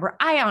standard number.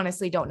 I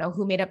honestly don't know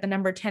who made up the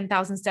number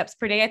 10,000 steps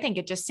per day. I think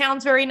it just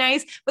sounds very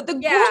nice, but the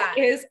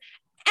goal is,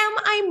 am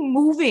I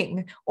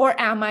moving or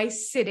am I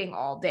sitting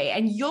all day?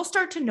 And you'll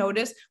start to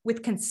notice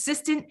with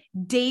consistent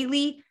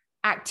daily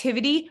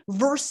activity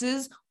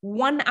versus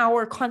 1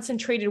 hour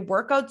concentrated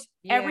workouts,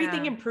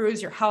 everything improves: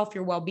 your health,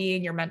 your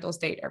well-being, your mental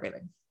state,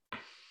 everything.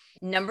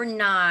 Number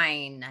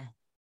 9,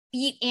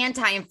 eat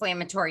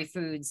anti-inflammatory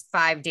foods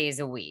 5 days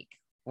a week.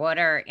 What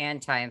are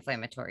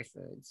anti-inflammatory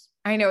foods?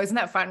 I know. Isn't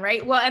that fun?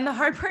 Right? Well, and the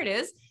hard part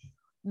is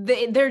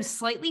they're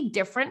slightly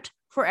different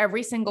for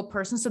every single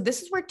person. So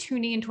this is where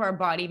tuning into our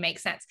body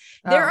makes sense.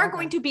 There are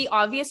going to be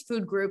obvious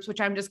food groups,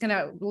 which I'm just going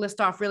to list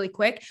off really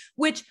quick,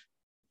 which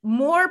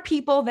more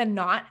people than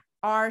not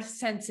are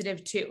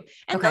sensitive to.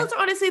 And those are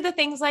honestly the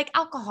things like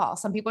alcohol.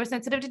 Some people are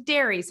sensitive to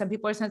dairy. Some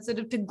people are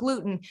sensitive to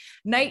gluten,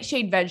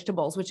 nightshade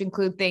vegetables, which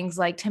include things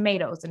like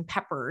tomatoes and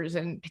peppers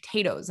and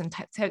potatoes and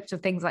types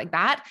of things like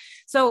that.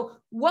 So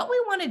what we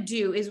want to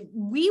do is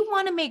we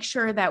want to make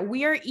sure that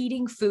we are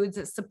eating foods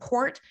that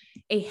support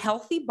a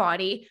healthy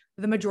body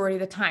the majority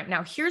of the time.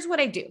 Now, here's what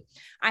I do.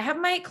 I have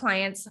my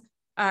clients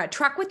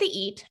track what they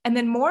eat, and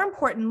then more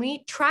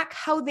importantly, track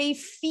how they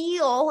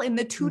feel in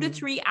the 2 to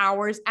 3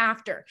 hours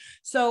after.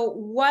 So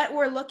what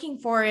we're looking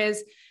for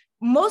is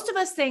most of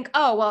us think,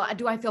 oh, well,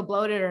 do I feel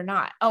bloated or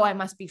not? Oh, I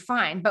must be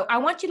fine. But I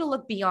want you to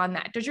look beyond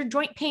that. Does your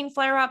joint pain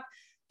flare up?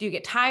 Do you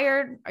get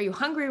tired? Are you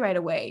hungry right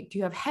away? Do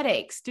you have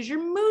headaches? Does your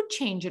mood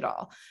change at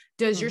all?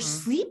 Does your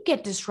sleep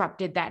get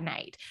disrupted that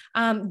night?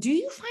 Do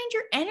you find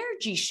your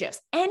energy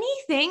shifts?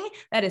 Anything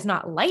that is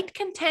not light,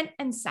 content,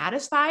 and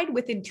satisfied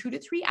within 2 to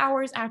 3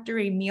 hours after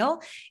a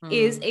meal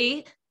is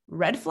a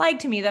red flag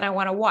to me that I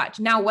want to watch.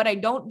 Now, what I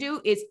don't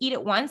do is eat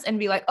it once and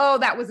be like, oh,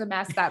 that was a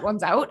mess. That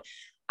one's out.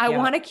 I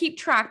want to keep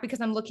track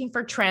because I'm looking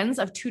for trends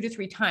of 2 to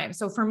 3 times.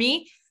 So for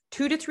me,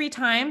 2 to 3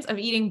 times of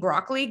eating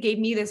broccoli gave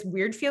me this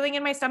weird feeling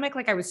in my stomach,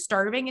 like I was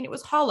starving and it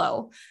was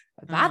hollow.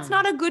 That's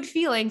not a good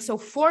feeling. So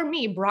for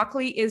me,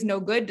 broccoli is no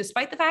good,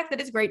 despite the fact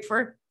that it's great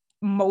for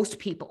most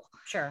people.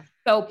 Sure.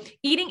 So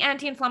eating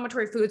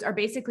anti-inflammatory foods are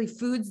basically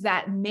foods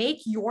that make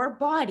your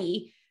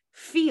body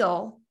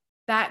feel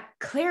that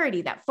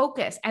clarity, that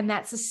focus, and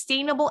that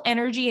sustainable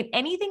energy, and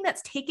anything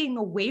that's taking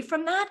away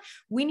from that,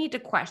 we need to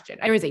question.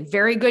 There is a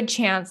very good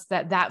chance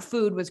that that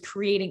food was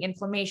creating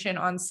inflammation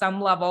on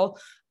some level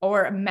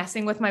or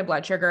messing with my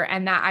blood sugar,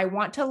 and that I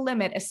want to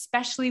limit,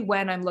 especially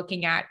when I'm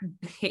looking at,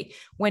 hey,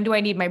 when do I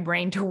need my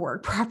brain to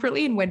work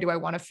properly and when do I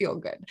want to feel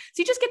good?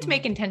 So you just get to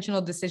make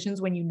intentional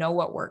decisions when you know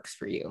what works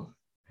for you.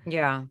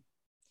 Yeah.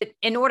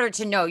 In order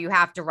to know, you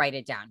have to write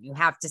it down. You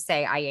have to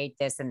say, I ate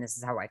this and this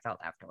is how I felt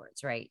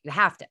afterwards, right? You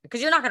have to,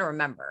 because you're not going to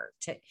remember.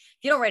 If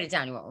you don't write it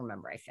down, you won't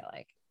remember, I feel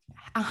like.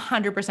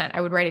 100%.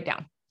 I would write it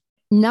down.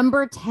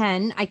 Number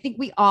 10, I think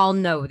we all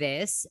know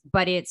this,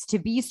 but it's to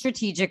be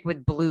strategic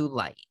with blue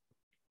light.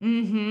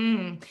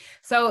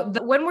 So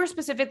when we're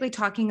specifically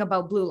talking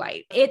about blue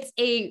light, it's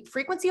a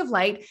frequency of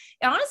light.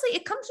 And honestly,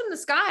 it comes from the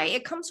sky.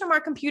 It comes from our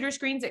computer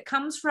screens. It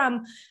comes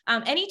from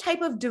any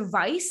type of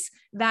device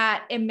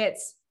that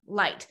emits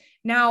light.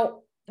 Now,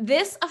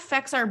 this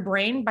affects our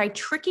brain by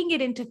tricking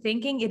it into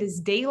thinking it is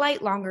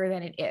daylight longer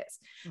than it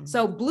is.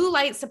 So blue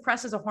light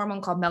suppresses a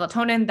hormone called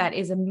melatonin that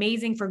is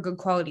amazing for good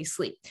quality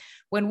sleep.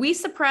 When we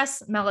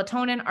suppress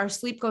melatonin, our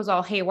sleep goes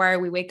all haywire.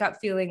 We wake up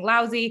feeling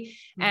lousy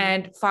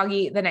and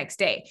foggy the next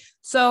day.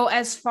 So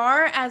as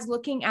far as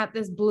looking at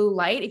this blue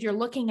light, if you're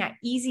looking at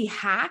easy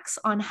hacks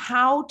on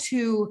how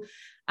to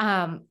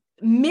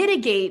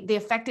mitigate the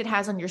effect it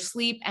has on your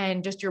sleep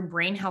and just your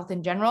brain health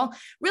in general,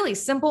 really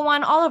simple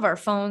one. All of our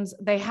phones,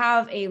 they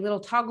have a little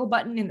toggle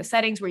button in the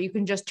settings where you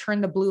can just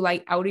turn the blue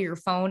light out of your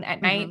phone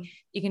at night.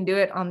 You can do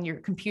it on your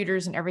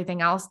computers and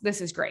everything else.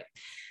 This is great.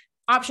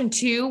 Option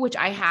 2, which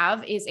I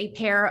have, is a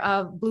pair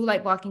of blue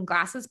light blocking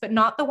glasses, but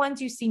not the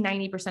ones you see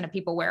 90% of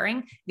people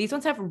wearing. These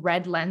ones have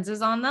red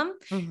lenses on them,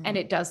 and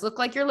it does look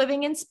like you're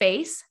living in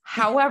space.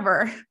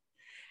 However,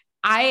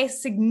 I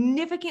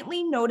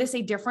significantly notice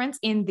a difference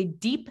in the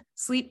deep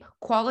sleep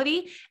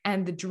quality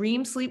and the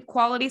dream sleep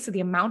quality. So the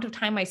amount of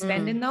time I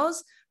spend in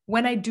those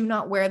when I do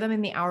not wear them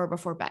in the hour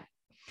before bed.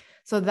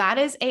 So that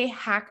is a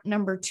hack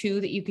number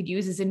 2 that you could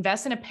use, is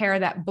invest in a pair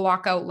that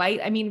block out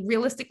light. I mean,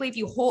 realistically, if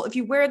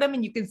you wear them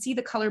and you can see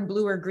the color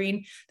blue or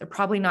green, they're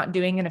probably not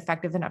doing an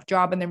effective enough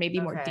job, and there may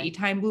be more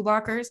daytime blue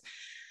blockers.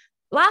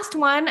 Last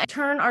one,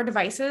 turn our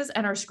devices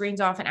and our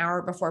screens off an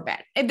hour before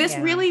bed. And this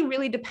really,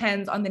 really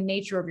depends on the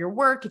nature of your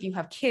work. If you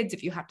have kids,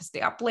 if you have to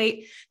stay up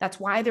late, that's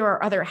why there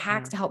are other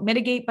hacks to help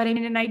mitigate. But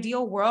in an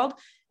ideal world,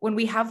 when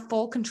we have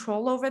full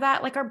control over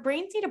that, like our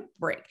brains need a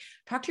break.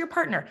 Talk to your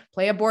partner,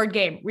 play a board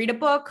game, read a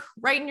book,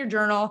 write in your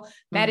journal,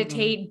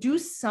 meditate, do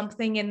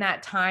something in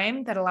that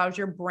time that allows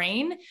your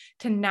brain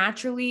to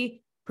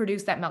naturally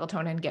produce that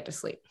melatonin and get to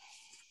sleep.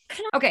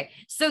 Okay.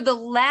 So the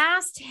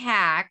last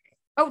hack,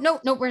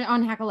 no, we're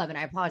on hack 11.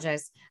 I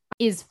apologize.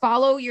 Is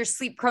follow your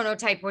sleep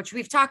chronotype, which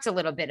we've talked a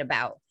little bit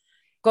about.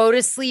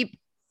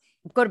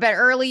 Go to bed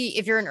early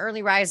if you're an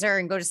early riser,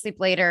 and go to sleep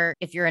later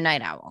if you're a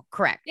night owl.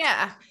 Correct.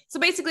 Yeah. So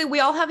basically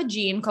we all have a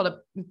gene called a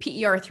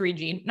PER3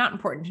 gene, not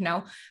important to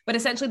know, but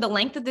essentially the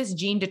length of this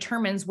gene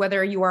determines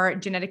whether you are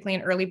genetically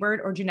an early bird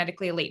or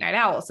genetically a late night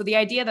owl. So the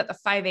idea that the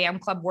 5 a.m.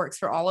 club works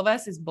for all of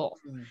us is bull.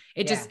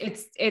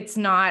 It's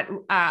not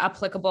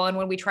applicable. And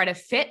when we try to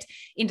fit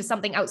into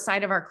something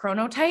outside of our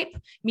chronotype,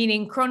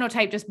 meaning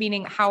chronotype just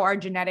meaning how our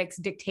genetics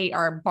dictate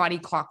our body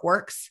clock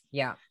works.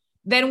 Yeah.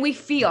 Then we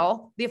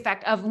feel the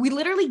effect of, we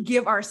literally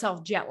give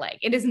ourselves jet lag.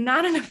 It is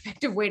not an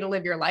effective way to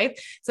live your life.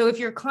 So if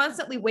you're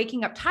constantly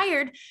waking up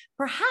tired,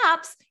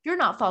 perhaps you're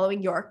not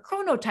following your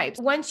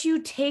chronotypes. Once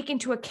you take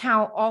into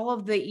account all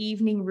of the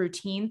evening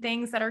routine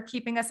things that are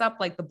keeping us up,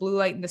 like the blue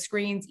light and the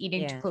screens,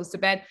 eating too close to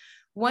bed,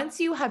 once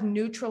you have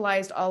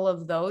neutralized all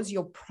of those,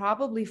 you'll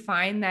probably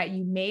find that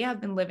you may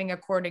have been living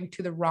according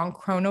to the wrong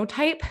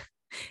chronotype.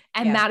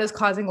 And that is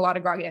causing a lot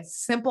of grogginess.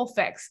 Simple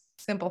fix.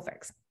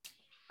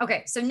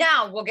 Okay, so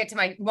now we'll get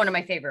to one of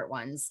my favorite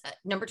ones.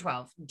 Number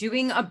 12,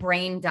 doing a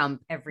brain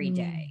dump every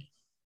day.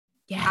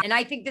 Yeah. And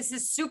I think this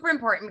is super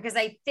important because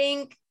I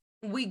think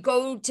we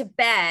go to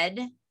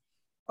bed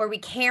or we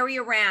carry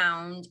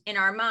around in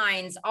our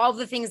minds all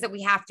the things that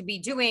we have to be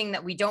doing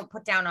that we don't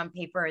put down on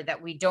paper,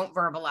 that we don't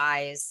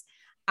verbalize,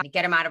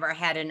 get them out of our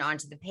head and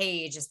onto the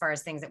page as far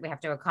as things that we have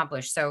to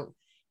accomplish. So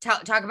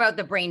talk about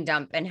the brain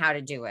dump and how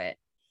to do it.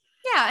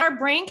 Yeah, our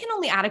brain can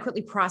only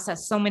adequately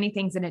process so many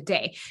things in a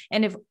day.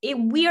 And if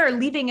we are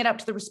leaving it up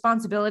to the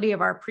responsibility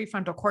of our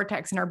prefrontal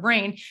cortex in our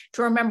brain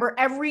to remember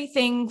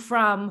everything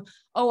from,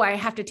 oh, I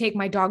have to take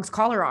my dog's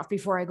collar off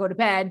before I go to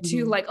bed,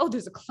 to like, oh,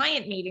 there's a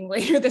client meeting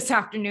later this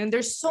afternoon.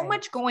 There's so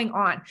much going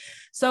on.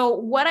 So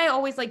what I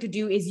always like to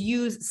do is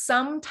use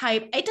some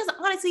type, it doesn't,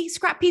 honestly,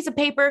 scrap piece of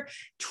paper,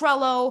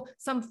 Trello,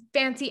 some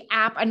fancy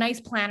app, a nice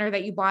planner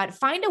that you bought.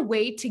 Find a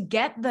way to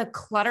get the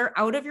clutter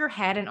out of your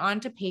head and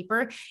onto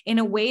paper in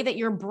a way that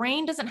your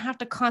brain doesn't have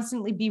to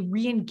constantly be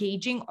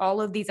re-engaging all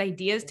of these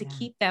ideas to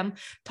keep them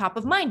top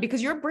of mind,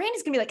 because your brain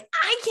is going to be like,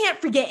 I can't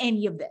forget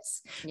any of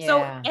this.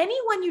 So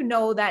anyone you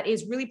know that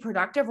is really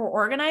productive or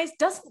organized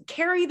doesn't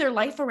carry their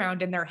life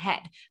around in their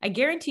head. I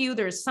guarantee you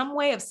there's some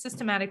way of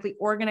systematically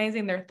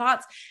organizing their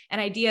thoughts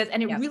and ideas.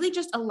 And it really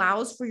just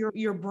allows for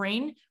your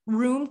brain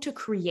room to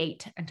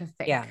create and to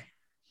think.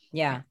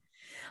 Yeah.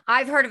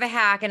 I've heard of a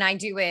hack, and I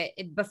do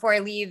it before I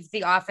leave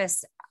the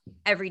office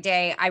every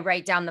day. I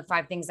write down the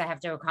 5 things I have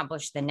to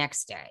accomplish the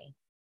next day.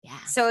 Yeah.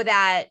 So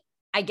that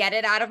I get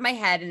it out of my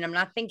head and I'm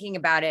not thinking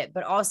about it.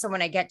 But also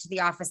when I get to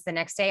the office the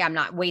next day, I'm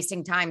not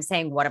wasting time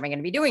saying, what am I going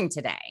to be doing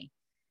today?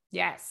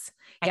 Yes.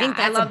 I think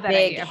that's a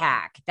big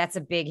hack. That's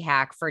a big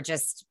hack for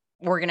just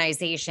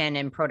organization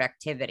and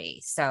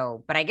productivity.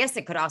 So, but I guess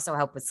it could also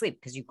help with sleep,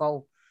 because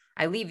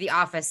I leave the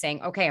office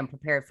saying, okay, I'm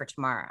prepared for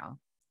tomorrow.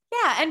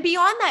 Yeah. And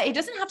beyond that, it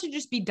doesn't have to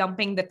just be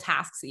dumping the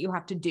tasks that you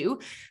have to do.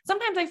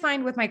 Sometimes I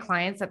find with my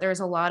clients that there's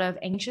a lot of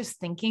anxious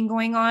thinking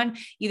going on,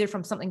 either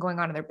from something going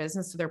on in their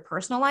business or their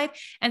personal life.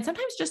 And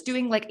sometimes just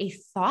doing like a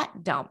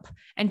thought dump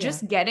and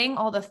just getting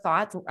all the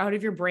thoughts out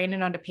of your brain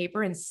and onto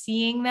paper and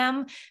seeing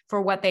them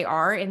for what they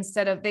are,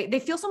 instead of, they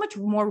feel so much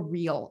more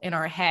real in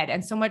our head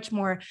and so much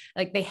more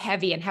like they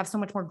heavy and have so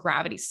much more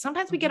gravity.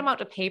 Sometimes we get them out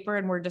to paper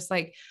and we're just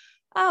like,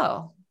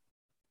 oh,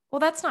 well,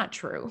 that's not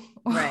true.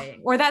 Right.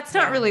 Or that's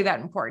not really that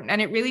important.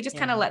 And it really just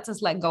kind of lets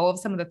us let go of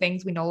some of the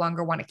things we no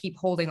longer want to keep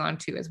holding on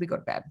to as we go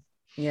to bed.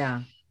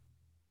 Yeah.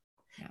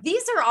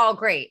 These are all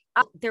great.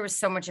 There was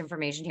so much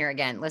information here.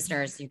 Again,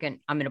 listeners, I'm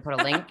going to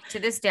put a link to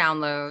this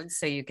download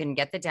so you can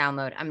get the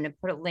download. I'm going to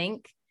put a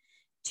link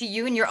to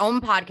you in your own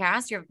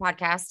podcast. You have a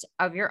podcast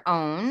of your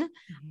own.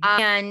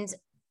 And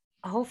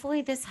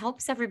hopefully this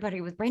helps everybody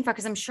with brain fog,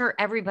 because I'm sure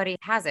everybody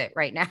has it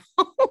right now.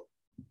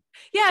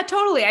 Yeah,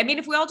 totally. I mean,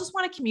 if we all just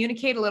want to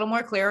communicate a little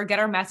more clear, get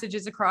our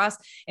messages across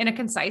in a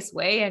concise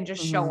way, and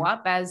just show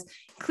up as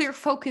clear,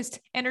 focused,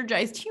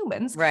 energized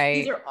humans. Right.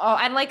 These are all,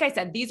 and like I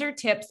said, these are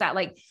tips that,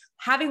 like,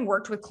 having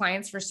worked with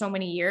clients for so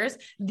many years,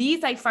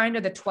 these I find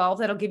are the 12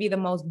 that'll give you the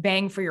most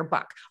bang for your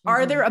buck.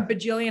 Are there a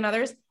bajillion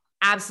others?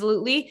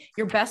 Absolutely.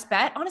 Your best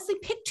bet, honestly,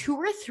 pick 2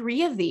 or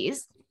 3 of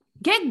these,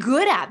 get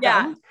good at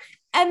them.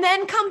 And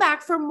then come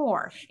back for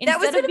more. That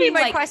was going to be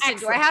my question.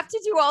 Do I have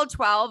to do all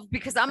 12?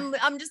 Because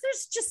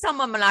there's just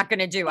some I'm not going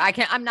to do.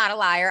 I'm not a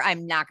liar.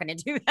 I'm not going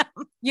to do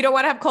them. You don't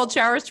want to have cold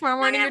showers tomorrow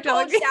morning? You're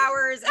telling me? Cold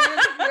showers.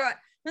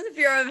 There's a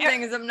few other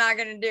things I'm not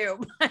going to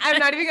do. I'm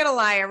not even going to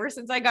lie. Ever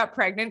since I got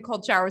pregnant,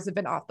 cold showers have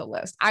been off the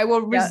list. I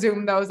will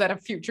resume those at a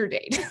future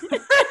date.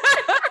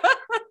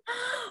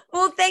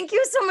 Well, thank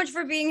you so much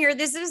for being here.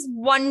 This is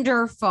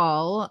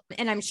wonderful.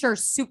 And I'm sure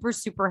super,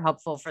 super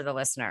helpful for the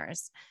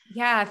listeners.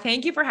 Yeah.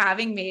 Thank you for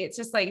having me. It's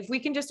just like, if we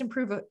can just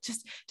improve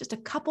just a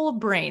couple of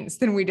brains,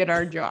 then we did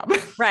our job.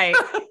 Right.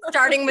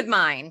 Starting with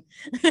mine.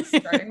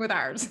 Starting with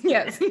ours.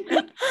 Yes.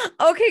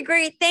 Okay,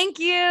 great. Thank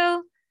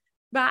you.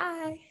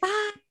 Bye.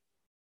 Bye.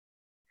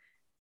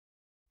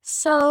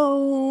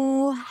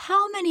 So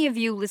how many of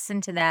you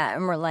listened to that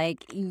and were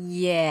like,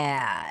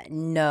 yeah,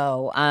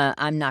 no,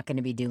 I'm not going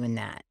to be doing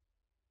that?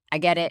 I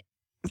get it.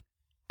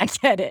 I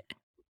get it.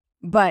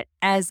 But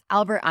as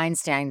Albert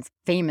Einstein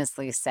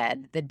famously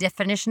said, the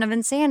definition of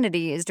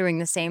insanity is doing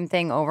the same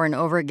thing over and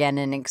over again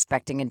and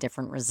expecting a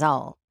different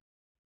result.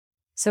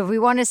 So if we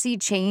want to see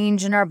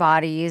change in our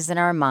bodies and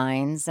our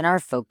minds and our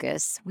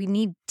focus, we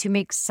need to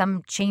make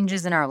some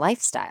changes in our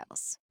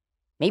lifestyles.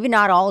 Maybe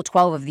not all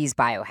 12 of these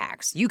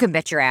biohacks. You can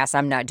bet your ass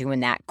I'm not doing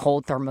that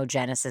cold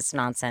thermogenesis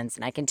nonsense.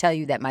 And I can tell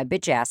you that my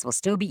bitch ass will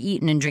still be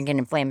eating and drinking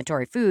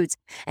inflammatory foods,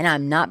 and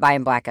I'm not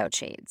buying blackout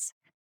shades.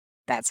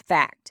 That's a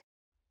fact.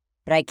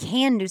 But I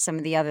can do some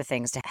of the other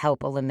things to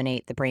help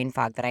eliminate the brain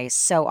fog that I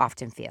so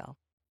often feel.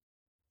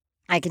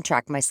 I can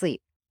track my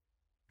sleep.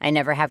 I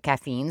never have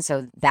caffeine,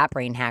 so that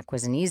brain hack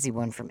was an easy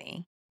one for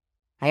me.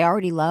 I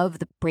already love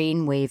the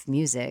brainwave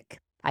music.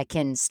 I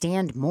can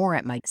stand more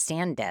at my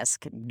stand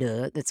desk.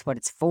 Duh, that's what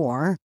it's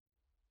for.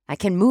 I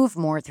can move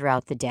more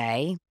throughout the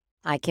day.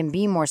 I can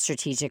be more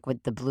strategic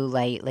with the blue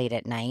light late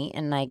at night,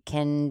 and I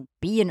can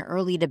be an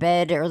early to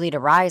bed, early to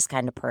rise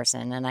kind of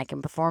person, and I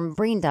can perform a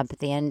brain dump at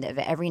the end of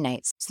every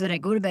night so that I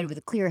go to bed with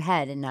a clear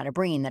head and not a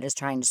brain that is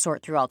trying to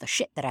sort through all the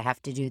shit that I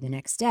have to do the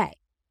next day.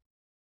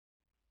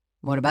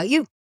 What about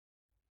you?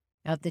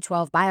 Of the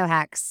 12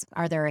 biohacks,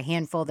 are there a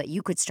handful that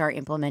you could start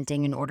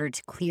implementing in order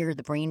to clear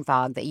the brain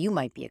fog that you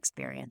might be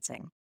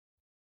experiencing?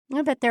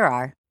 I bet there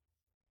are.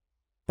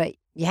 But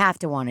you have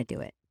to want to do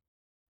it.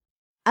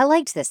 I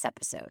liked this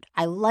episode.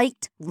 I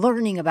liked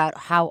learning about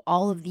how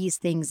all of these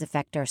things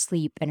affect our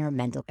sleep and our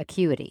mental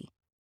acuity.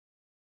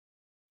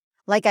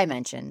 Like I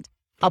mentioned,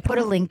 I'll put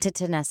a link to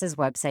Tanessa's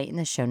website in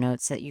the show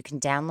notes so that you can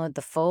download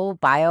the full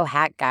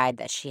biohack guide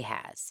that she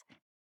has.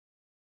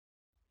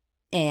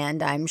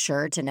 And I'm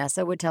sure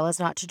Tanessa would tell us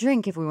not to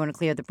drink if we want to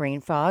clear the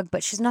brain fog,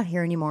 but she's not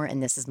here anymore,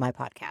 and this is my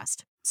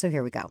podcast. So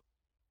here we go.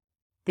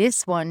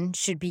 This one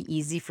should be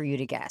easy for you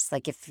to guess.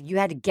 Like if you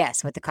had to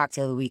guess what the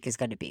cocktail of the week is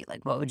going to be,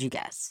 like what would you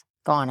guess?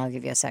 Go on, I'll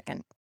give you a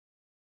second.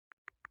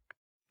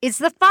 It's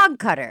the fog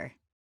cutter.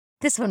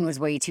 This one was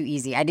way too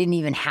easy. I didn't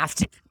even have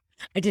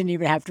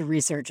to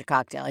research a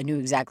cocktail. I knew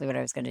exactly what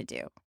I was going to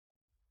do.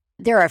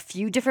 There are a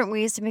few different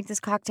ways to make this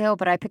cocktail,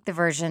 but I picked the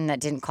version that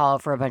didn't call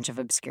for a bunch of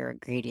obscure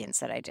ingredients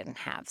that I didn't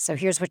have. So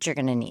here's what you're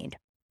going to need.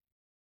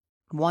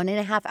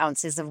 1.5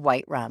 ounces of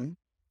white rum,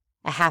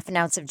 1/2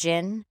 ounce of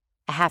gin,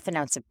 1/2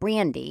 ounce of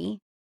brandy,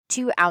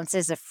 2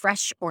 ounces of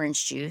fresh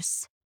orange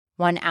juice,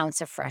 1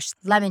 ounce of fresh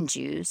lemon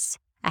juice,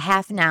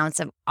 1/2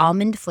 ounce of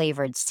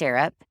almond-flavored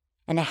syrup,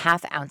 and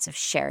 1/2 ounce of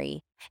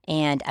sherry,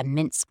 and a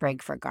mint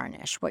sprig for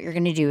garnish. What you're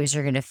going to do is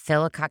you're going to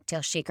fill a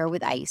cocktail shaker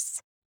with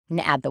ice. You're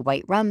going to add the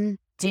white rum,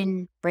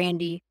 gin,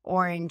 brandy,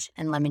 orange,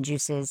 and lemon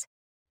juices,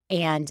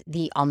 and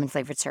the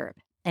almond-flavored syrup,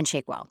 and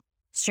shake well.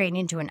 Strain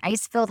into an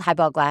ice-filled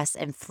highball glass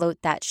and float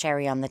that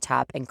sherry on the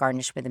top and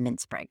garnish with a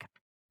mint sprig.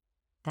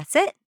 That's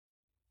it.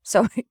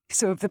 So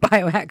if the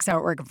biohacks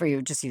aren't working for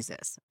you, just use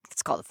this.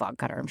 It's called a fog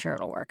cutter. I'm sure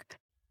it'll work.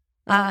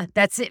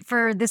 That's it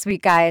for this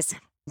week, guys.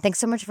 Thanks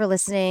so much for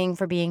listening,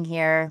 for being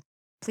here.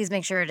 Please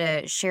make sure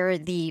to share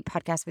the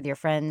podcast with your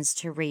friends,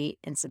 to rate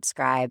and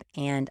subscribe,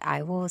 and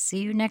I will see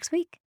you next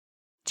week.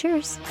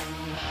 Cheers.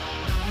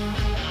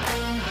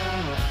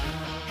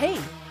 Hey,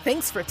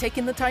 thanks for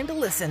taking the time to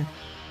listen.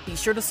 Be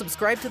sure to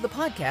subscribe to the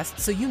podcast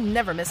so you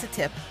never miss a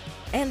tip.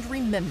 And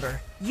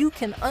remember, you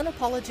can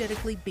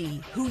unapologetically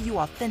be who you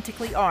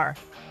authentically are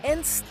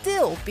and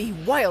still be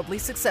wildly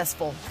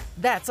successful.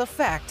 That's a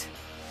fact.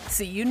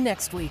 See you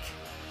next week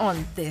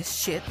on This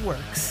Shit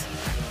Works.